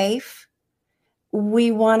safe.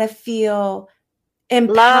 We want to feel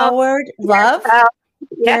empowered, loved,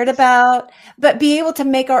 cared about, but be able to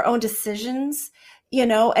make our own decisions, you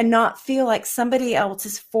know, and not feel like somebody else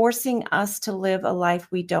is forcing us to live a life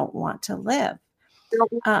we don't want to live.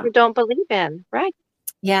 Don't believe in, right?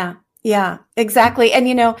 Yeah, exactly. And,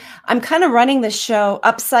 you know, I'm kind of running the show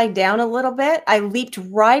upside down a little bit. I leaped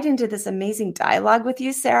right into this amazing dialogue with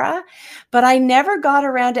you, Sarah, but I never got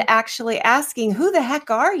around to actually asking, who the heck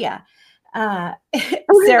are you?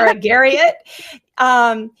 Sarah Garriott.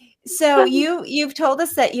 So you've told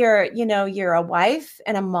us that you're a wife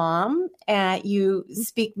and a mom, and you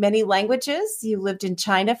speak many languages. You lived in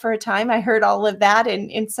China for a time. I heard all of that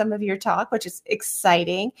in some of your talk, which is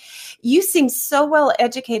exciting. You seem so well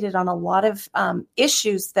educated on a lot of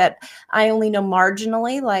issues that I only know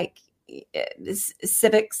marginally, like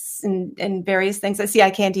civics and various things. I see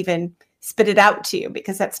I can't even spit it out to you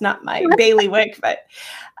because that's not my bailiwick. But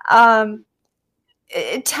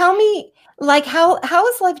tell me, like, how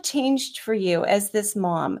has life changed for you as this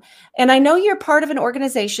mom? And I know you're part of an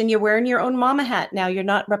organization. You're wearing your own mama hat now. You're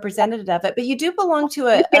not representative of it, but you do belong to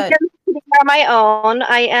on my own.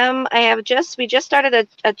 We just started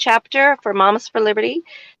a chapter for Mamas for Liberty,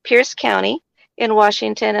 Pierce County in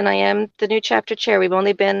Washington, and I am the new chapter chair. We've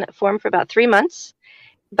only been formed for about 3 months.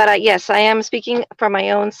 But yes, I am speaking for my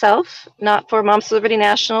own self, not for Mamas for Liberty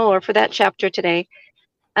National or for that chapter today.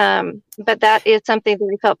 But that is something that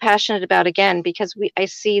we felt passionate about again, because I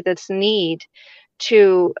see this need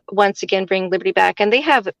to once again bring liberty back. And they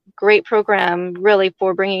have a great program really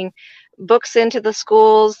for bringing books into the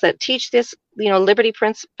schools that teach this,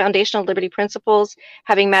 foundational liberty principles,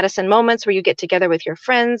 having Madison moments where you get together with your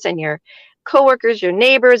friends and your coworkers, your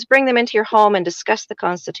neighbors, bring them into your home and discuss the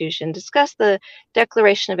Constitution, discuss the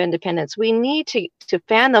Declaration of Independence. We need to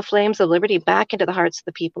fan the flames of liberty back into the hearts of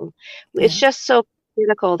the people. Yeah. It's just so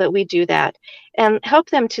critical that we do that and help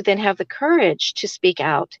them to then have the courage to speak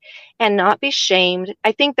out and not be shamed.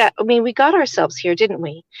 We got ourselves here, didn't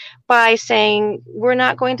we? By saying we're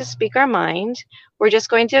not going to speak our mind. We're just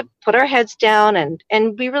going to put our heads down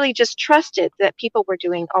and we really just trusted that people were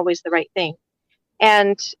doing always the right thing.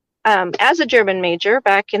 And as a German major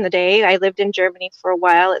back in the day, I lived in Germany for a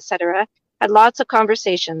while, etc. Had lots of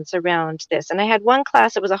conversations around this. And I had one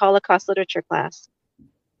class, it was a Holocaust literature class.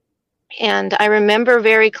 And I remember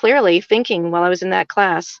very clearly thinking while I was in that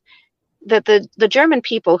class that the German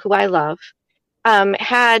people who I love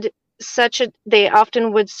had they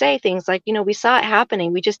often would say things like, we saw it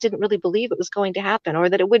happening. We just didn't really believe it was going to happen or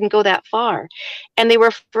that it wouldn't go that far. And they were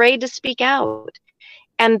afraid to speak out.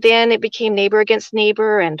 And then it became neighbor against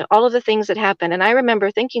neighbor and all of the things that happened. And I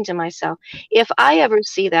remember thinking to myself, if I ever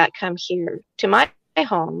see that come here to my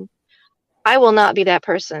home, I will not be that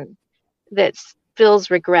person that's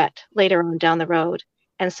feels regret later on down the road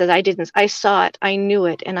and says, I saw it, I knew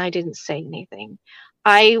it, and I didn't say anything.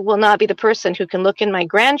 I will not be the person who can look in my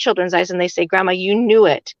grandchildren's eyes and they say, Grandma, you knew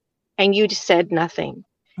it and you just said nothing.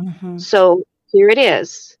 Mm-hmm. So here it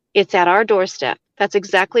is. It's at our doorstep. That's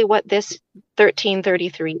exactly what this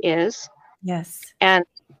 1333 is. Yes. And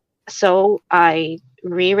So I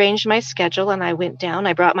rearranged my schedule and I went down.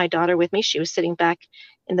 I brought my daughter with me. She was sitting back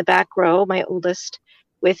in the back row, my oldest,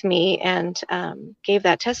 with me, and gave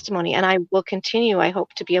that testimony. And I will continue, I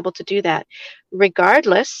hope, to be able to do that,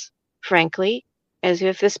 regardless, frankly, as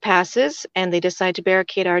if this passes and they decide to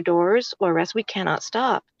barricade our doors or arrest, we cannot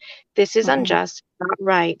stop. This is unjust, not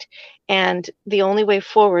right. And the only way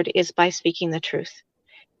forward is by speaking the truth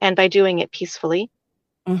and by doing it peacefully,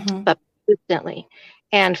 but consistently,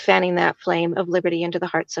 and fanning that flame of liberty into the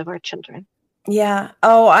hearts of our children. Yeah.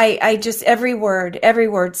 Oh, I just every word,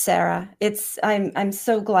 Sarah. I'm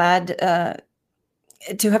so glad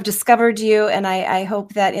to have discovered you, and I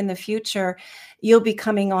hope that in the future you'll be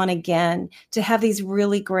coming on again to have these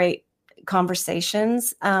really great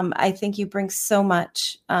conversations. I think you bring so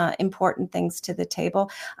much important things to the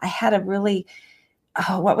table. I had a really,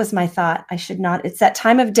 what was my thought? I should not. It's that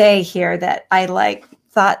time of day here that I like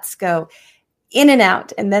thoughts go in and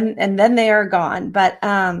out, and then they are gone. But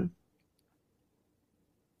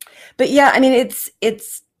yeah, I mean,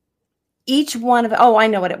 it's each one of, I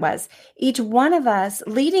know what it was. Each one of us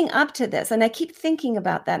leading up to this. And I keep thinking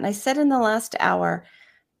about that. And I said in the last hour,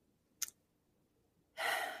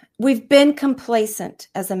 we've been complacent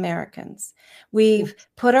as Americans. We've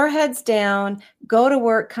put our heads down, go to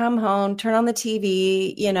work, come home, turn on the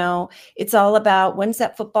TV. It's all about when's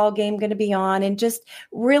that football game going to be on, and just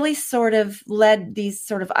really sort of led these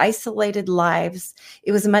sort of isolated lives.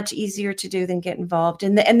 It was much easier to do than get involved.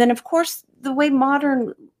 And then, of course, the way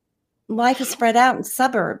modern life is spread out in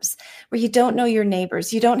suburbs where you don't know your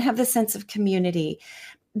neighbors, you don't have the sense of community.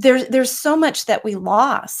 There's so much that we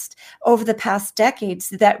lost over the past decades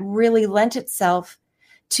that really lent itself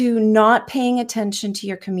to not paying attention to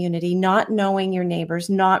your community, not knowing your neighbors,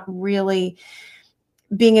 not really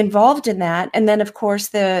being involved in that. And then, of course,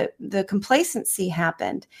 the complacency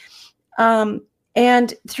happened.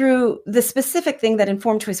 And through the specific thing that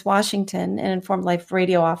Informed Choice Washington and Informed Life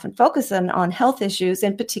Radio often focus on health issues,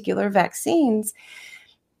 in particular vaccines,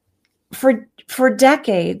 for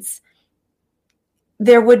decades,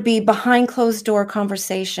 there would be behind closed door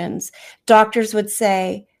conversations. Doctors would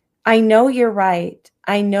say, I know you're right.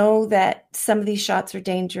 I know that some of these shots are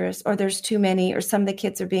dangerous, or there's too many, or some of the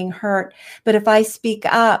kids are being hurt. But if I speak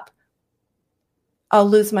up, I'll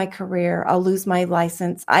lose my career. I'll lose my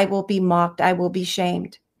license. I will be mocked. I will be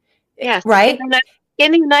shamed. Yes. Right?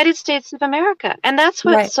 In the United States of America. And that's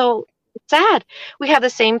what's so sad. We have the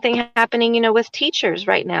same thing happening, with teachers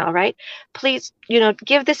right now, right? Please,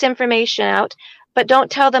 give this information out, but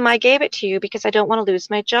don't tell them I gave it to you because I don't want to lose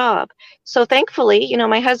my job. So thankfully,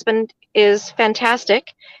 my husband is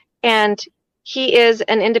fantastic, and he is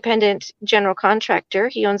an independent general contractor.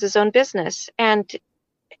 He owns his own business, and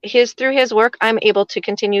through his work, I'm able to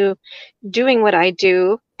continue doing what I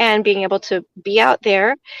do and being able to be out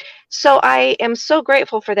there. So I am so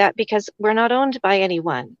grateful for that, because we're not owned by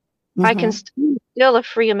anyone. I can still a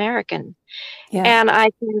free American. Yeah. And I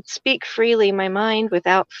can speak freely my mind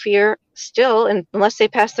without fear still, and unless they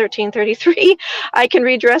pass 1333, I can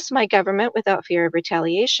redress my government without fear of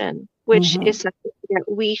retaliation, which is something that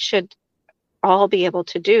we should all be able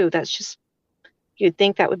to do. That's just, you'd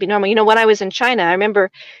think that would be normal. When I was in China, I remember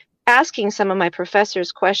asking some of my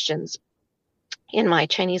professors questions in my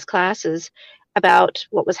Chinese classes about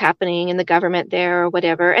what was happening in the government there or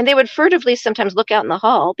whatever. And they would furtively sometimes look out in the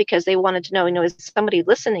hall because they wanted to know, is somebody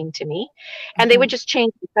listening to me? And they would just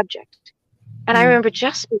change the subject. And I remember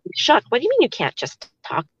just being shocked. What do you mean you can't just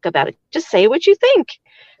talk about it? Just say what you think.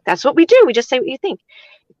 That's what we do. We just say what you think.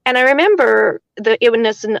 And I remember it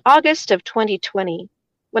was in August of 2020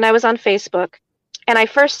 when I was on Facebook. And I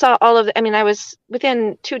first saw all of I was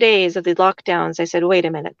within 2 days of the lockdowns. I said, wait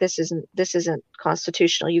a minute, this isn't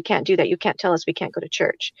constitutional. You can't do that. You can't tell us we can't go to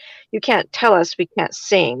church. You can't tell us we can't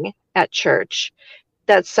sing at church.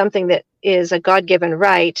 That's something that is a God-given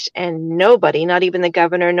right. And nobody, not even the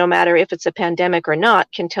governor, no matter if it's a pandemic or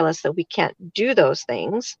not, can tell us that we can't do those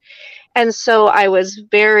things. And so I was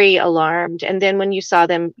very alarmed. And then when you saw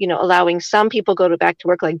them, allowing some people back to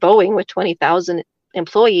work, like Boeing with 20,000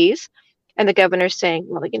 employees, and the governor's saying,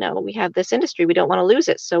 well, we have this industry, we don't want to lose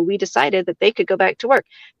it. So we decided that they could go back to work.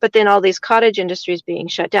 But then all these cottage industries being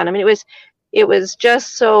shut down. I mean, it was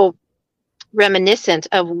just so reminiscent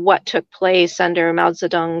of what took place under Mao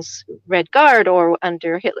Zedong's Red Guard or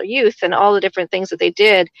under Hitler Youth, and all the different things that they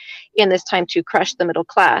did in this time to crush the middle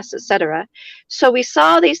class, etc. So we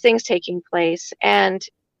saw these things taking place, and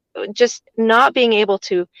just not being able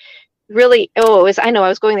to really, I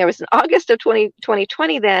was going there. It was in August of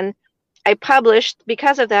 2020 then. I published,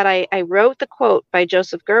 because of that, I wrote the quote by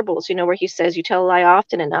Joseph Goebbels, where he says, you tell a lie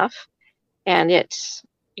often enough, and it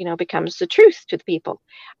becomes the truth to the people.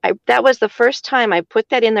 That was the first time I put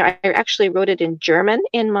that in there. I actually wrote it in German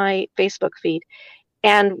in my Facebook feed.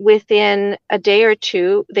 And within a day or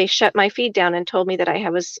two, they shut my feed down and told me that I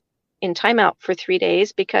was in timeout for 3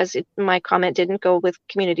 days because my comment didn't go with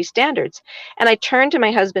community standards. And I turned to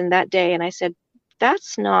my husband that day and I said,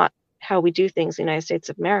 that's not how we do things in the United States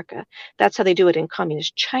of America. That's how they do it in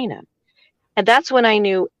communist China. And that's when I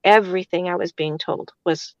knew everything I was being told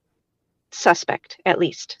was suspect, at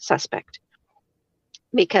least suspect.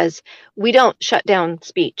 Because we don't shut down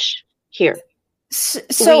speech here. So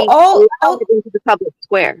we all allow it into the public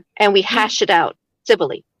square and we hash it out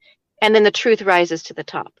civilly. And then the truth rises to the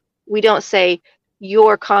top. We don't say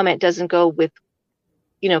your comment doesn't go with,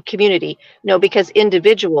 community. No, because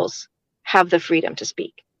individuals have the freedom to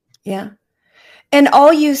speak. Yeah. And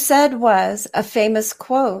all you said was a famous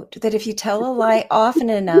quote that if you tell a lie often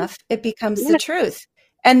enough, it becomes the truth.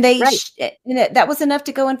 And they that was enough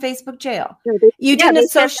to go in Facebook jail. You didn't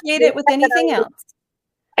associate it with anything else.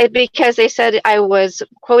 Because they said I was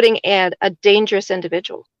quoting a dangerous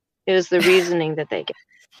individual. It was the reasoning that they gave.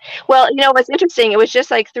 Well, what's interesting, it was just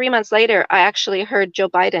like 3 months later, I actually heard Joe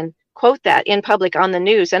Biden quote that in public on the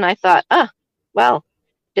news. And I thought, well,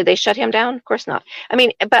 did they shut him down? Of course not. I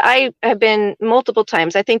mean, but I have been multiple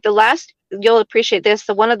times. I think you'll appreciate this,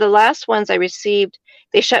 one of the last ones I received,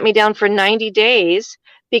 they shut me down for 90 days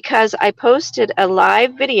because I posted a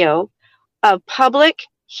live video of public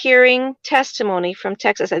hearing testimony from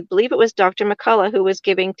Texas. I believe it was Dr. McCullough who was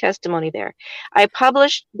giving testimony there. I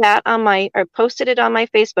published that posted it on my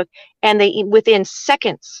Facebook, and they, within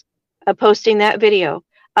seconds of posting that video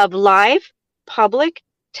of live public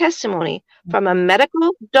testimony from a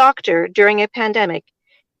medical doctor during a pandemic,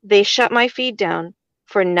 they shut my feed down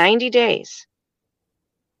for 90 days.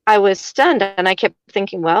 I was stunned and I kept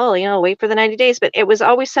thinking, well, wait for the 90 days, but it was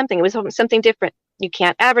always something. It was something different. You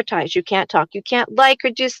can't advertise, you can't talk, you can't like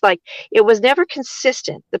or dislike. It was never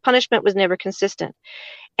consistent. The punishment was never consistent.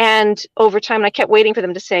 And over time, I kept waiting for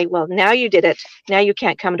them to say, well, now you did it. Now you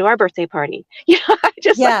can't come to our birthday party.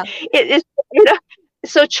 It is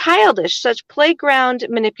so childish, such playground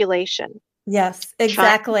manipulation. Yes,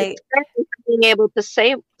 exactly. Being able to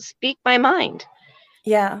speak my mind.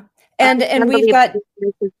 Yeah. And we've got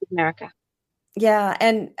America. Yeah,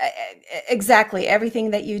 and exactly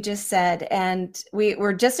everything that you just said. And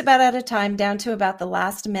we're just about out of time, down to about the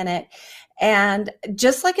last minute. And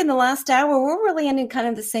just like in the last hour, we're really in kind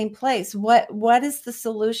of the same place. What is the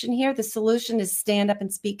solution here? The solution is stand up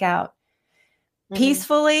and speak out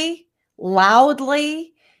peacefully,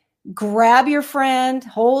 loudly. Grab your friend,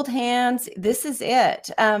 hold hands. This is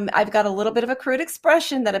it. I've got a little bit of a crude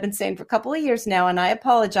expression that I've been saying for a couple of years now, and I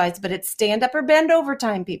apologize, but it's stand up or bend over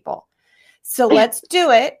time, people. So let's do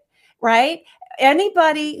it, right?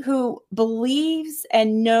 Anybody who believes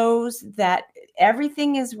and knows that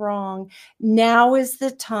everything is wrong, now is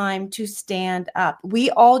the time to stand up. We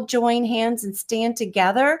all join hands and stand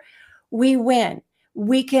together. We win.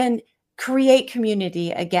 We can create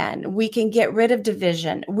community again. We can get rid of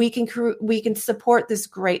division. We can support this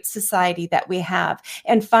great society that we have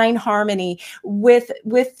and find harmony with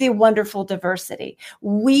the wonderful diversity.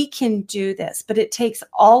 We can do this, but it takes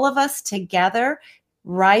all of us together,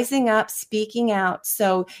 rising up, speaking out.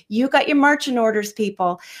 So you got your marching orders,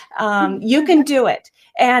 people. You can do it.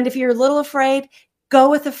 And if you're a little afraid, go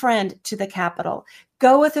with a friend to the Capitol.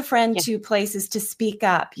 Go with a friend to places to speak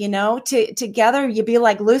up, together you be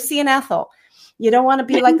like Lucy and Ethel. You don't want to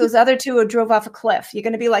be like those other two who drove off a cliff. You're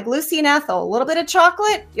going to be like Lucy and Ethel, a little bit of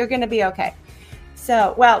chocolate, you're going to be okay.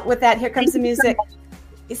 So, well, with that, here comes the music.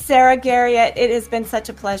 Sarah Garriott, it has been such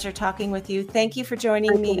a pleasure talking with you. Thank you for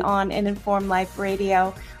joining me on An Informed Life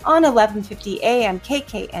Radio on 1150 AM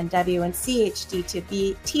KKNW and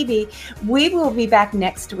CHD TV. We will be back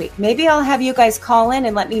next week. Maybe I'll have you guys call in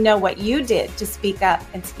and let me know what you did to speak up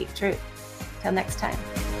and speak truth. Till next time.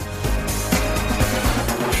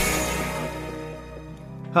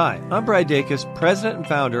 Hi, I'm Brad Dacus, president and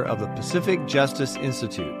founder of the Pacific Justice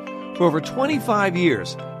Institute. For over 25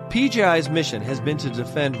 years, PJI's mission has been to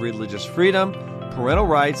defend religious freedom, parental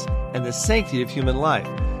rights, and the sanctity of human life.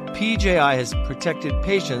 PJI has protected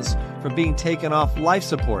patients from being taken off life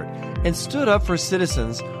support and stood up for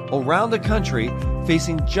citizens around the country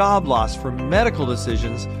facing job loss for medical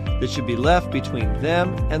decisions that should be left between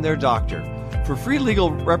them and their doctor. For free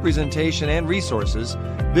legal representation and resources,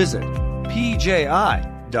 visit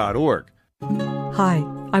pji.org.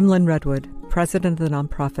 Hi, I'm Lynn Redwood, president of the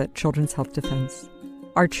nonprofit Children's Health Defense.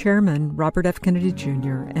 Our chairman, Robert F. Kennedy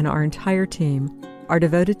Jr., and our entire team are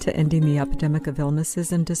devoted to ending the epidemic of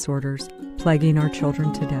illnesses and disorders plaguing our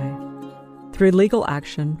children today. Through legal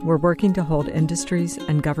action, we're working to hold industries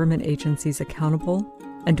and government agencies accountable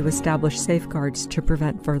and to establish safeguards to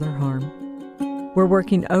prevent further harm. We're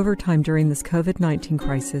working overtime during this COVID-19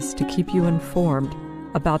 crisis to keep you informed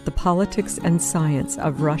about the politics and science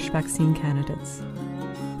of rush vaccine candidates.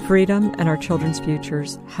 Freedom and our children's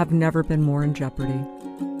futures have never been more in jeopardy.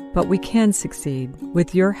 But we can succeed.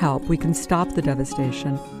 With your help, we can stop the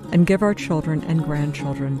devastation and give our children and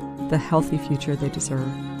grandchildren the healthy future they deserve.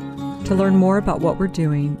 To learn more about what we're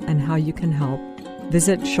doing and how you can help,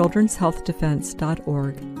 visit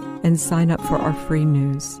childrenshealthdefense.org and sign up for our free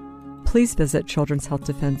news. Please visit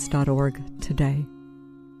childrenshealthdefense.org today.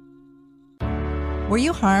 Were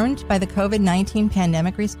you harmed by the COVID-19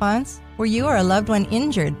 pandemic response? Were you or a loved one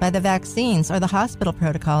injured by the vaccines or the hospital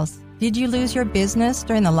protocols? Did you lose your business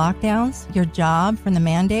during the lockdowns, your job from the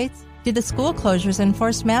mandates? Did the school closures and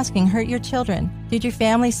forced masking hurt your children? Did your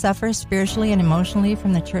family suffer spiritually and emotionally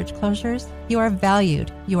from the church closures? You are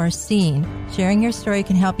valued. You are seen. Sharing your story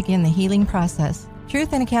can help begin the healing process.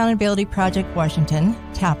 Truth and Accountability Project Washington,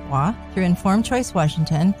 TAPWA, through Informed Choice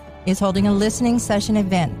Washington, is holding a listening session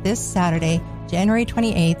event this Saturday, January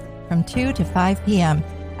 28th from 2 to 5 p.m.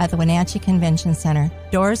 at the Wenatchee Convention Center.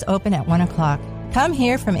 Doors open at 1 o'clock. Come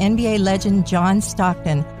hear from NBA legend John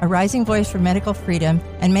Stockton, a rising voice for medical freedom,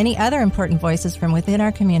 and many other important voices from within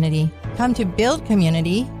our community. Come to build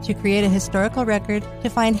community, to create a historical record, to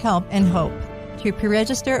find help and hope. To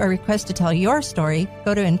pre-register or request to tell your story,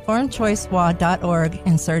 go to informedchoicewa.org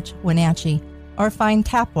and search Wenatchee, or find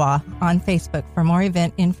TAPWA on Facebook for more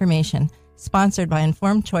event information. Sponsored by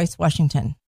Informed Choice Washington.